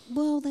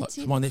 Well, that's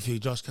it. My nephew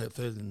Josh came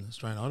third in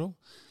Australian Idol.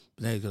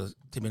 But now he's got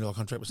a $10 million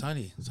contract with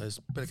Sony, so it's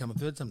better come a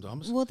third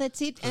sometimes. Well,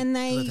 that's it. So, and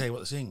they tell you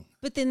what to sing.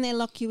 But then they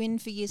lock you in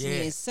for years and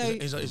years. So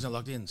he's not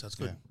locked in, so it's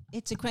good.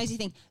 It's a crazy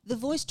thing. The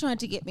Voice tried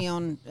to get me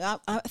on.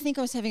 I think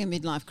I was having a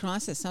midlife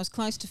crisis. I was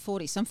close to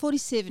 40. So I'm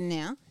 47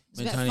 now.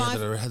 Tony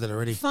had that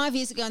already. 5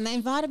 years ago, and they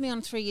invited me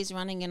on 3 years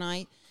running,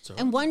 and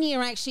 1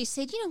 year I actually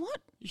said, you know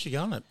what? You should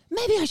go on it.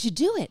 Maybe I should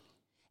do it.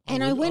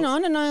 And I went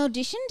on and I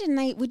auditioned,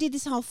 and we did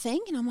this whole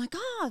thing, and I'm like,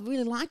 I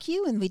really like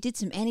you, and we did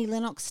some Annie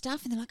Lennox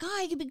stuff, and they're like,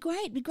 you'd be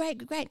great,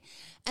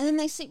 and then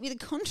they sent me the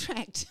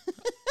contract.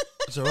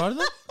 Is it all right with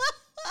that?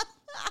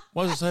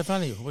 Why is it so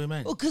funny? What do you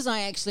mean? Well, because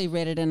I actually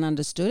read it and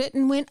understood it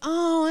and went,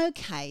 oh,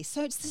 okay,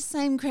 so it's the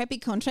same crappy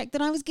contract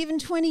that I was given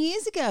 20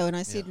 years ago. And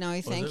I said, no,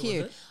 thank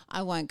you.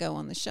 I won't go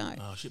on the show.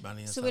 Oh, shit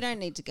money and So stuff. we don't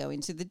need to go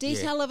into the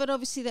detail of it.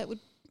 Obviously, that would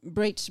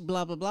breach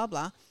blah, blah, blah,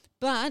 blah.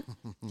 But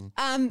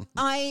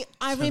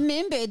I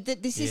remembered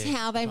that this is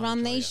how they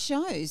run these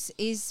shows,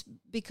 is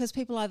because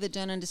people either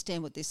don't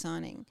understand what they're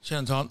signing,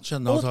 Shannon told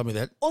me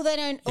that. or they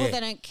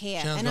don't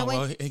care. Shannon And I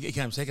told went, me, he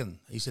came second.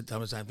 He said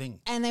the same thing.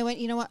 and they went,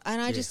 you know what?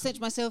 And I just said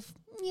to myself,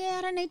 yeah,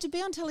 I don't need to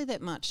be on telly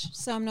that much,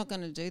 so I'm not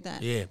going to do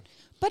that. Yeah.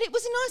 But it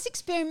was a nice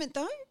experiment,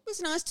 though. It was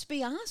nice to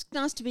be asked,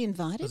 nice to be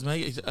invited. It's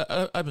me. He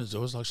opens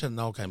doors. Like Shannon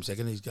Noel came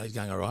second. He's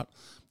going all right.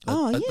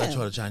 Oh, They yeah.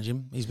 try to change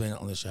him. He's been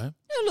on the show.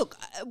 No, look,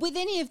 with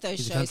any of those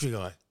He's a shows, country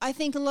guy. I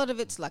think a lot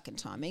of it's luck and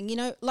timing. You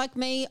know, like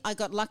me, I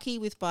got lucky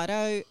with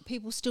Bido.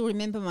 People still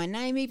remember my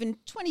name, even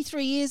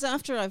 23 years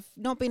after I've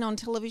not been on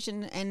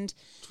television. And,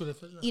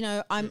 you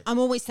know, I'm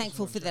always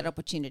thankful for that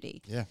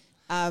opportunity. Yeah.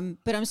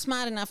 But I'm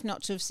smart enough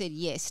not to have said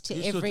yes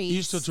to every...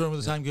 You still touring with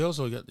the same girls,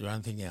 or you got your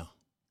own thing now?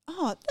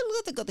 Oh,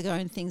 they've got their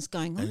own things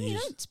going on. And You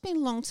know, it's been a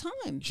long time.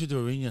 You should do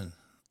a reunion.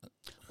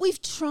 We've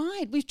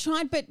tried,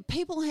 but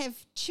people have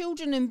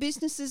children and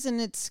businesses, and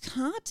it's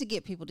hard to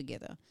get people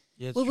together.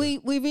 Yeah, it's well, true.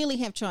 we really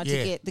have tried to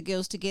Yeah. get the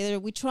girls together.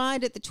 We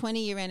tried at the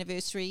 20-year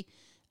anniversary.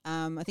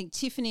 I think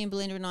Tiffany and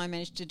Belinda and I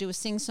managed to do a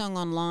sing-song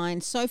online.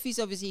 Sophie's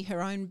obviously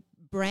her own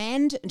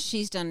brand, and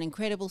she's done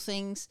incredible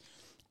things.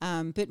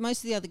 But most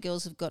of the other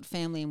girls have got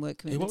family and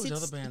work Yeah, what commitments.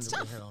 was the other band It's that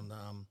tough. we had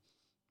on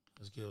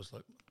those girls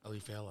like Ali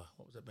Fowler?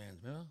 What was that band?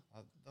 Remember?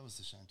 That was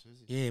the Shane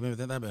Tuesday. Yeah, remember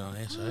that? They've been on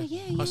our show.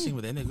 yeah, I yeah. sing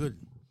with them. They're good.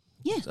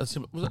 Yeah. Was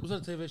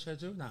that a TV show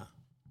too? Nah.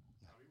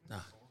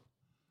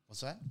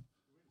 What's that?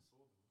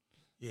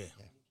 Yeah.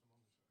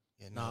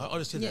 Yeah, No, I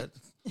just said Yeah.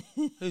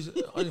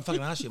 that. I didn't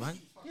fucking ask you,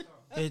 mate.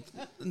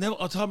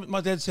 I told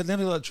my dad said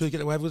never let the truth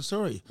get away with a good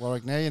story.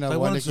 Warwick, now you know They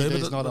why wanted Nikki to,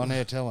 D's but- not on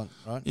air talent,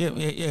 right? Yeah.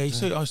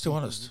 I'm still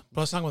honest.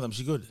 But I sung with them.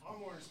 She's good. I'm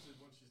more interested in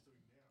what she's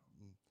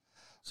doing now.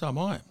 So am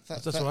I.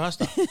 That's what I asked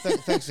her.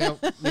 Thanks, Al,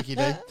 Nikki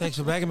D. Thanks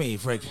for bagging me, you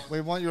freak. We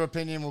want your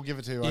opinion. We'll give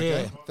it to you.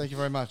 Okay. Yeah. Thank you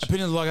very much.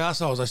 Opinions like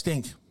assholes. I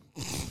stink.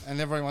 And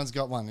everyone's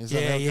got one. Is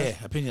that how it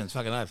goes? Opinions.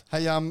 Fucking oath.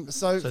 Hey,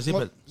 So zip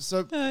it.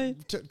 So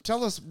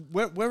tell us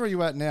where are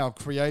you at now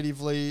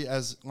creatively,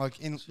 as like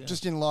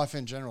just in life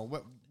in general?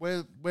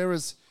 Where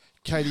is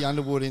Katie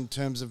Underwood in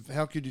terms of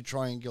how could you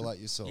triangulate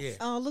yourself? Yeah.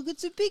 Oh, look,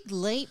 it's a big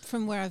leap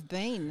from where I've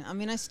been. I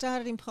mean, I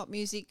started in pop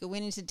music. I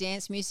went into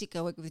dance music.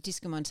 I worked with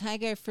Disco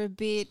Montego for a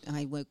bit.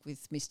 I worked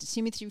with Mr.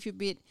 Timothy for a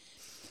bit.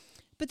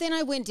 But then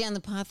I went down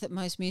the path that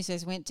most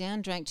musos went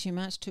down, drank too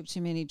much, took too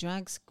many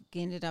drugs,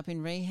 ended up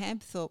in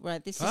rehab, thought,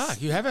 right, this Fuck,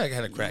 is... you have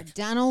had a crack.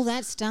 Done all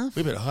that stuff.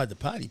 We better hide the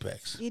party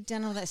packs. You'd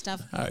done all that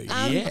stuff. Oh,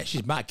 yeah.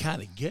 She's my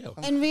kind of girl.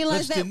 And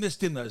realised let's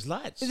dim those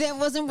lights. that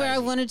wasn't where I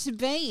wanted to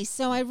be.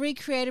 So I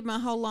recreated my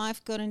whole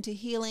life, got into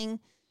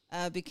healing,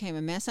 became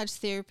a massage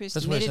therapist,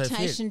 That's why you're so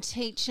meditation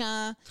teacher,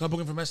 Can I book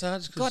him for a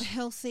massage? 'Cause got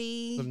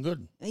healthy. looking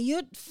good.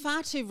 You're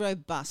far too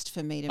robust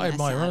for me to I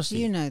admire massage. honesty.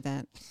 You know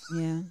that.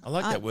 Yeah. I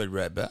like that word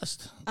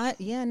robust. I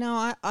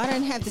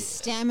don't have the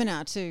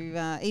stamina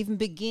to even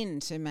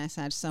begin to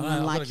massage someone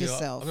I've like gotta go up-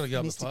 yourself, I've got to go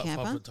up Mr. the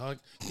Kappa. 5 foot tiger.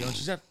 You know,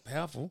 she's that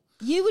powerful.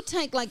 You would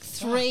take like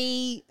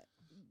 3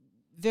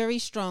 very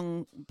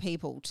strong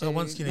people to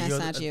one skinny girl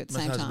massage that you at the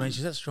same massages me. time.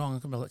 She's that strong.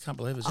 I can't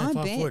believe it. She's I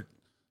 5 bet. foot.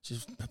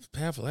 She's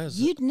powerful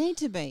as. You'd need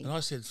to be. And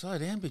I said, slow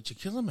down, bitch. You're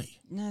killing me.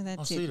 No, that's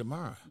I'll it. see you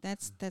tomorrow.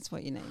 That's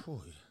what you need.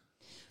 Boy.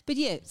 But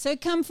yeah, so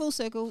come full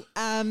circle.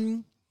 Now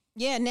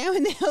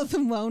in the health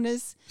and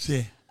wellness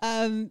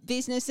Yeah.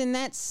 business, and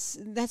that's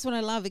what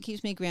I love. It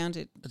keeps me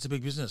grounded. It's a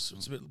big business.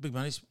 It's a big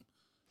money.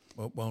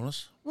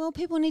 Wellness. Well,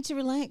 people need to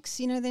relax.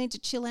 You know, they need to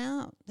chill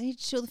out. They need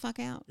to chill the fuck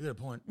out. You got a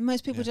point.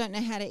 Most people don't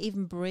know how to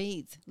even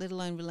breathe, let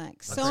alone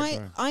relax. So That's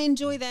true. I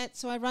enjoy that.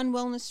 So I run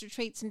wellness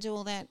retreats and do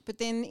all that. But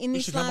then in We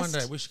this should come last,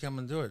 one day. We should come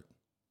and do it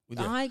with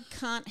you. I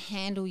can't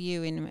handle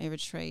you in a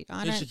retreat.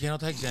 Yes, you can. I'll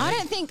take Xanax. I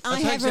don't think I'll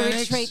I take have a Xanax,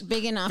 retreat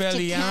big enough to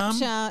Valium.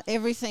 capture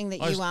everything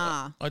that you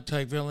are. I'd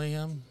take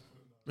Valium.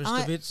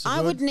 Restovitz.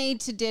 I would need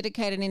to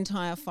dedicate an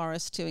entire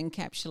forest to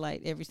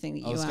encapsulate everything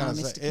that I you was are, going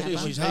to Mr.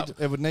 say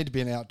Kappa. it would need to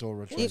be an outdoor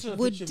retreat. It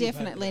would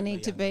definitely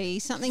need to be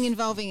something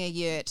involving a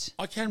yurt.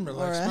 I can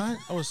relax, Or a- mate.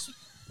 I was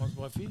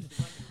by for you.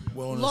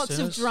 Wellness Lots of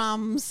centres.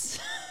 drums,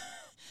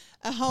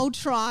 a whole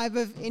tribe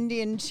of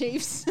Indian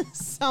chiefs,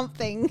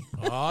 something,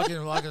 Oh,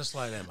 I can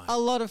slow down, mate. a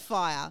lot of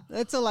fire.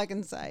 That's all I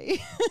can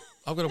say.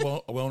 I've got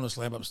a wellness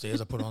lamp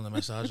upstairs. I put on the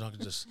massage and I can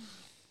just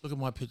look at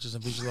my pictures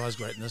and visualise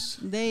greatness.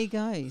 There you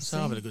go. So see?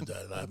 I'm having a good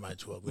day today. I've made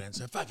 12 grand,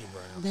 so fucking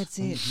brown. That's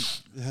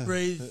it.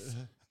 Breathe.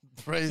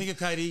 Breathe. Think of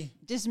Katie.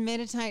 Just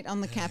meditate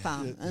on the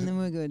kappa, and then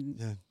we're good.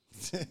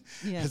 Yeah.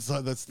 Yeah. It's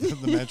like that's the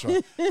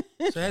mantra.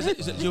 So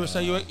is it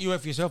you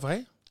work for yourself,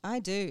 eh? I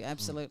do,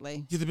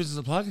 absolutely. Give the business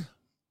a plug.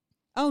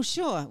 Oh,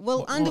 sure. Well,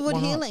 What- Underwood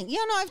why not? Healing. Yeah,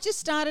 no,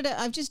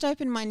 I've just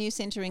opened my new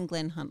centre in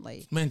Glen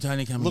Huntly. Me and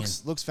Tony coming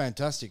Looks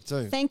fantastic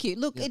too. Thank you.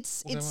 Look, We'll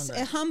it's go one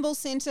day. a humble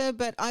centre,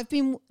 but I've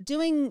been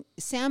doing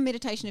sound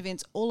meditation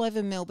events all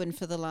over Melbourne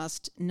for the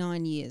last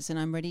 9 years, and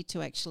I'm ready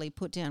to actually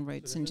put down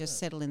roots and just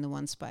settle in the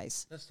one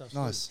space. in. That stuff's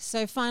Nice.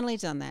 So finally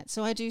done that.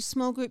 So I do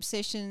small group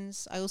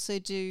sessions. I also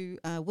do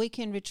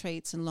weekend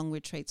retreats and long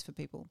retreats for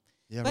people.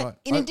 Yeah, But right.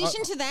 in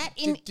addition to that,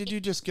 did you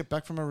just get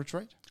back from a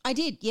retreat? I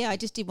did. Yeah, I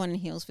just did one in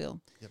Hillsville.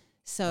 Yep.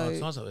 So Oh,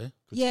 it's nice up there.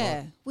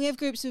 yeah, we have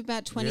groups of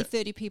about 20, Yeah.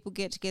 30 people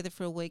get together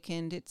for a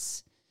weekend.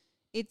 It's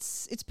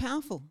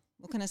powerful.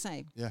 What can I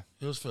say? Yeah.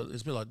 Hillsford,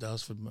 it's a bit like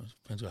Dalesford. My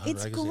friends got 100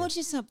 It's acres there.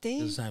 gorgeous up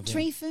there. It's the same thing.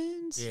 Tree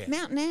ferns, Yeah.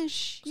 mountain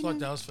ash. It's you like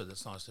know. Dalesford.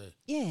 That's nice too.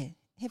 Yeah, Home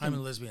heaven.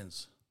 and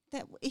lesbians.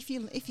 That if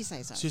you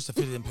say so. It's just to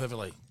fit it in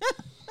perfectly.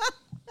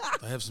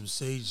 They have some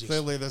siege.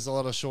 Clearly, there's a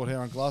lot of short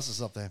hair and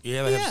glasses up there.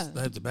 Yeah, Yeah.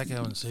 they have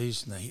tobacco and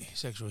siege and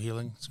sexual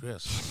healing. It's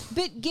gross.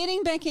 But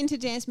getting back into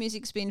dance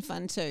music's been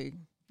fun too.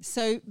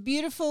 So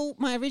beautiful.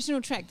 My original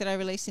track that I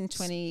released in On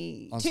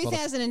Spotify.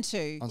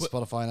 2002. On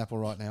Spotify and Apple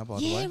right now, by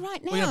the Yeah, way.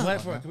 right We're gonna play now.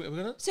 it for it. We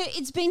got it. So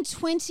it's been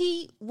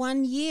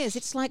 21 years.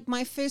 It's like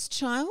my first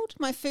child,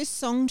 my first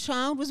song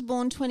child was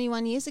born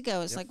 21 years ago.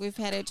 It's like we've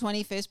had our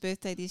 21st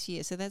birthday this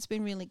year. So that's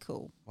been really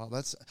cool. Well,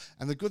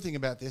 and the good thing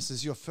about this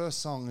is your first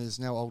song is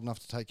now old enough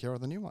to take care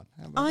of the new one.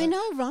 How about I that?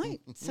 know, right?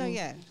 So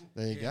yeah,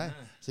 There you go.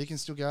 So you can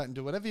still go out and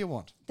do whatever you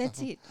want. that's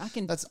it. I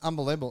can. That's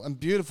unbelievable and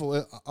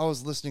beautiful. I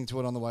was listening to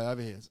it on the way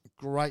over here. It's a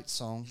great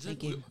song.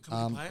 Thank you.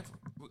 Can we play it?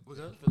 We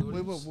got it for the We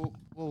audience? will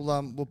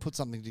we'll put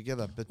something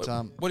together. But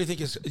What do you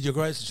think is your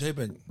greatest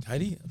achievement,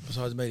 Katie,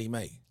 besides meeting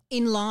me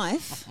In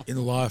life,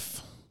 in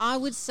life? I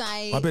would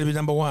say. I better be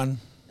number one.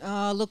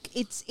 Look,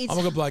 it's I'm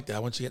a good bloke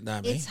though. Once you get to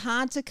know me, it's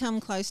hard to come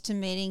close to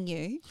meeting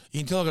you. you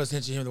can tell I got a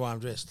sense of humour the way I'm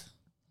dressed.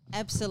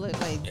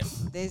 Absolutely.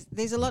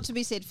 There's a lot to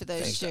be said for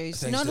those Thanks to- shoes.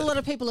 thanks Not to- a lot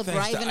of people are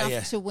thanks brave to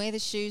enough AA. to wear the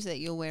shoes that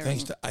you're wearing.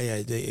 Thanks to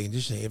AAD air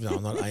conditioning, even though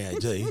I'm not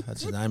AAD,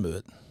 that's the name of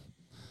it.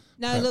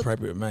 No, look.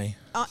 Appropriate with me.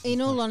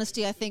 In all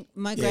honesty, I think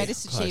my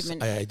greatest close.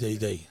 achievement.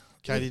 AADD.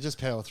 Katie, just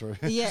power through.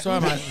 Yeah.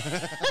 Sorry, mate.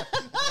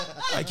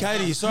 Hey,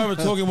 Katie, sorry we're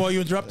talking while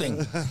you're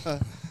interrupting.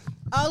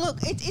 Oh, look,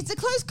 it's a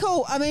close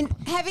call. I mean,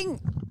 having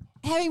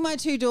my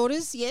two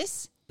daughters,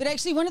 yes. But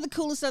actually, one of the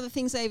coolest other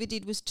things I ever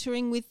did was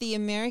touring with the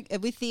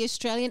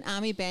Australian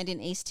Army Band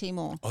in East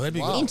Timor. Oh, that'd be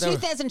In good. That was-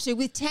 2002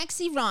 with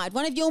Taxi Ride.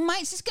 One of your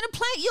mates is going to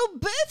play at your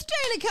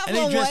birthday in a couple And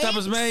he of dressed weeks. up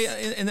as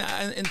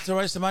me in to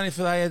raise the money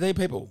for the AAD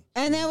people.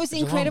 And that was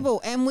It's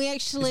incredible. And we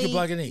actually He's a good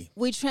bloke, isn't he?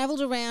 we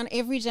travelled around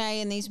every day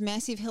in these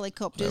massive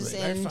helicopters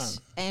That'd be very fun.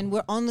 and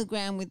we're on the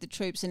ground with the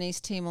troops in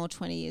East Timor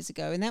 20 years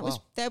ago. And that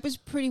was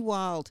pretty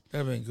wild.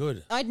 That'd have been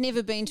good. I'd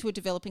never been to a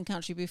developing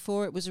country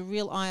before. It was a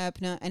real eye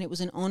opener, and it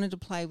was an honour to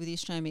play with the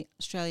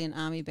Australian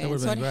Army Band.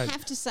 would've So I'd been great.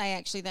 have to say,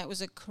 actually, that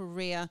was a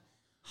career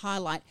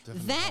highlight.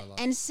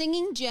 And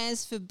singing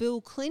jazz for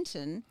Bill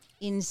Clinton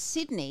in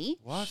Sydney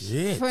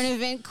Shit. for an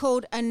event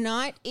called A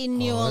Night in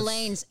New that's-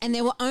 Orleans, and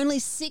there were only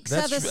six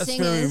other That's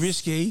singers. very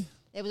risky.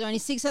 There was only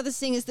six other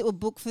singers that were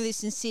booked for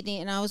this in Sydney,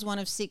 and I was one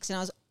of six, and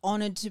I was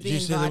honoured to Did be you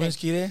see invited.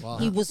 Lewinsky there?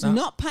 He was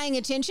not paying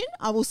attention,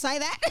 I will say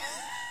that.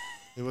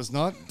 It was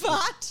not.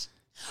 But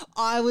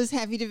I was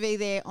happy to be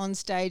there on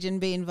stage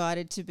and be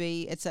invited to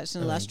be at such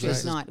an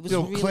illustrious night. It was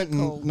Bill really Clinton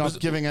cool. not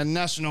giving a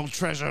national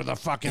treasure the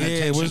fucking Yeah,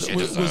 attention was she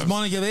deserves.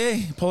 Monica there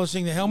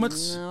polishing the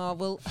helmets? Oh,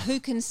 well, who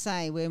can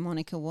say where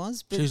Monica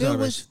was? But She's Bill not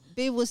was,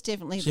 Bill was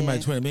definitely She there.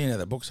 made 20 million out of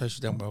that book, so she's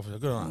done well for her.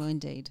 Good on Oh, her.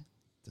 indeed.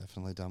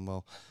 Definitely done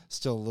well.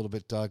 Still a little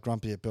bit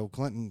grumpy at Bill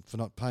Clinton for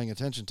not paying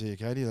attention to you,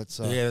 Katie. That's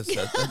Yeah,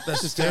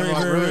 that's Just very,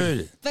 downright very rude.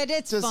 rude. But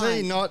it's Does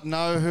fine. he not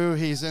know who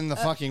he's in the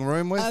fucking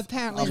room with?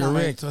 apparently I not.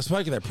 mean, Correct. I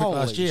spoke to that prick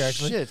last Holy year,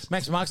 actually. shit.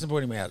 Max Markson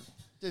brought him out.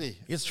 Did he? He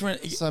gets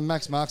three, So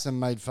Max Markson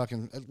made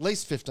fucking at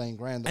least 15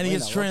 grand. that and he we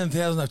gets know of.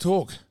 300,000 a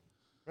talk.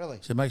 Really?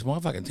 So it makes my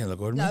fucking 10 look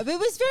good. No, doesn't but it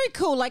was very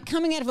cool. Like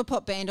coming out of a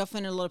pop band,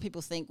 often a lot of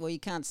people think, well, you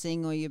can't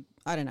sing or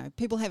I don't know.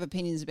 People have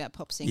opinions about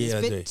pop singers. Yeah,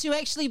 they but do. to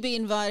actually be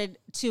invited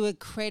to a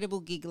credible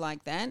gig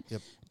like that,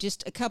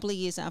 just a couple of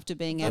years after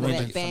being out of means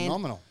that you- band,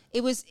 phenomenal.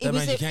 it was That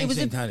means you can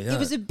sing, Tony, it don't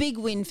was it? a big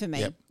win for me.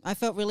 Yep. I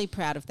felt really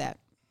proud of that.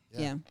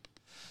 Yeah.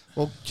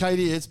 Well,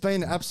 Katie, it's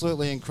been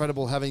absolutely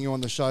incredible having you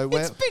on the show.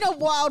 We're, It's been a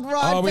wild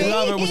ride. Oh, we being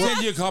love it. We'll here.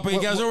 send you a copy.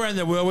 It goes all around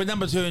the world. We're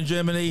number 2 in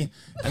Germany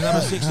and number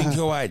 6 in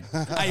Kuwait.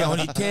 I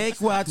only take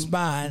what's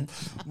mine.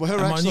 We're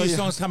And my actually- new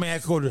song's coming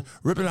out called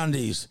Rippin'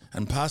 Undies.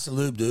 And pass the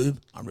lube, doob.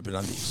 I'm Rippin'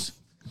 Undies.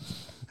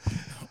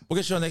 We'll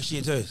get you on next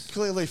year too.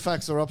 clearly,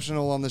 facts are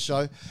optional on the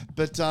show,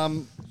 but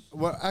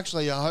we're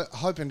actually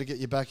hoping to get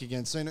you back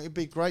again soon. It'd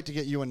be great to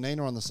get you and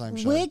Nina on the same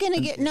show. We're going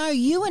to get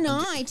you and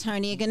I,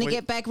 Tony, are going to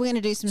get back. We're going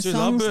to do some Two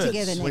songs lovebirds.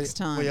 together We- next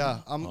time. We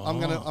are. I'm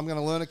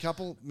gonna learn a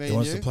couple. Me He and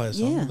wants you. to play a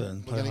song. Yeah.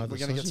 Then We're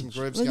gonna get some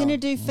grooves We're going. going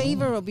to do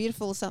Fever or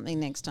Beautiful or something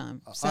next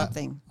time.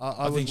 Something.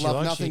 I think would she love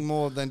likes nothing you.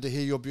 more than to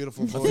hear your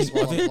beautiful voice.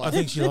 while I I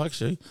think she likes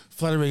you.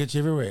 Flattery gets you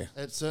everywhere.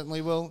 It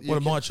certainly will. What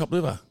a my chopped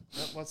liver.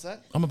 What's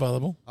that? I'm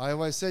available. I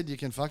always said you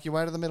can fuck your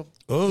way to the middle.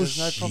 Oh, There's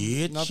no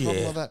shit, problem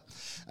with that.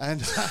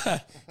 And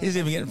He's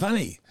even getting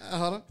funny.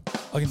 hold on.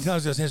 I can tell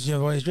he's got a sense of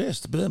the way he's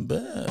dressed. Boom,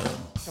 boom.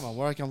 Come on,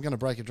 Warwick. I'm going to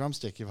break a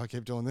drumstick if I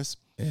keep doing this.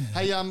 Yeah.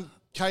 Hey,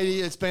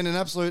 Katie, it's been an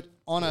absolute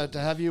honour to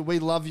have you. We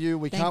love you.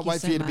 We can't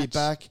wait for you to be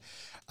back.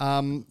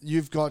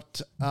 You've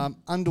got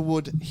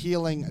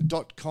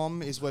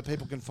underwoodhealing.com is where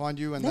people can find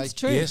you. And That's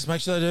true. Yes,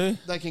 make sure they do.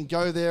 They can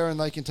go there and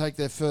they can take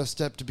their first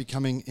step to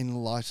becoming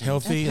enlightened.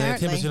 Healthy. They have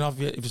Apparently. 10% off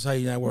if you say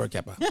you know we're a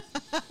kappa.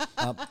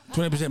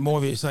 20%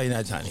 more if you say you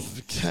know Tony.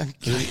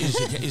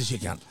 He's your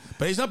cunt.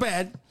 But he's not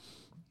bad.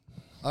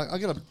 I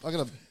gotta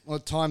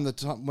time the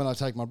time when I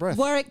take my breath.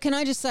 Warwick, can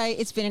I just say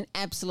it's been an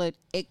absolute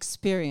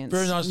experience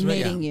Very nice to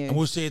meet meeting you. And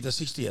we'll see you at the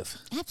 60th.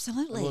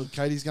 Absolutely. Well,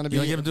 Katie's going to be. You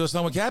want to get him to do a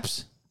song with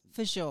Caps?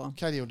 For sure.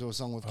 Katie will do a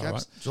song with All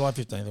Caps. right. July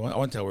 15th. I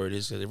won't tell where it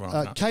is because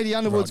everyone. Katie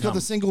Underwood's got the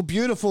single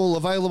 "Beautiful"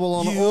 available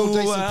on all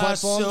decent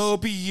platforms. You are so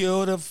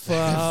beautiful,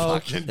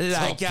 Fucking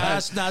like top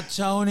us, not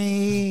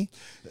Tony.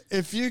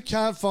 If you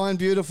can't find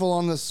 "Beautiful"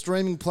 on the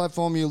streaming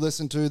platform you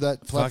listen to,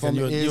 that platform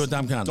you're is a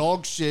dumb cunt.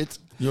 dog shit.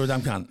 You're a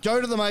dumb cunt. Go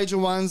to the major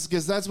ones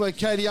because that's where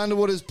Katie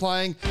Underwood is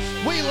playing.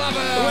 We love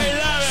her. We love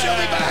her. She'll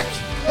be back.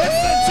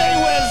 It's the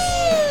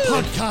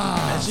T-Wiz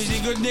podcast. And she's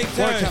in good nick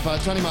too. Warwick Kappa,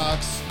 Tony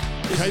Marks,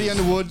 Katie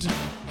Underwood,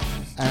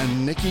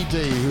 and Nikki D,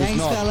 who's Thanks,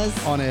 not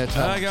fellas. on air.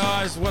 Hey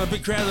guys, what a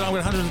big crowd tonight.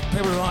 We've got 100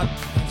 people tonight.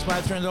 It's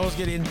paid $300.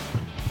 Get in.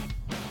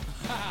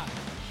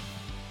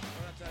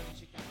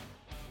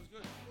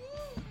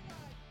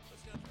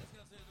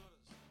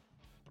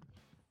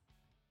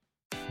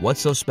 What's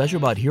so special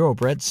about Hero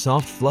Bread's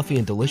soft, fluffy,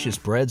 and delicious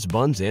breads,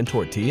 buns, and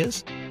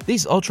tortillas?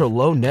 These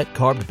ultra-low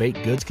net-carb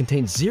baked goods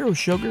contain zero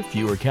sugar,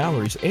 fewer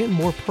calories, and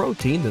more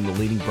protein than the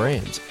leading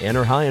brands, and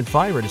are high in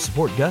fiber to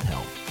support gut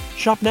health.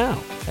 Shop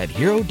now at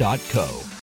hero.co.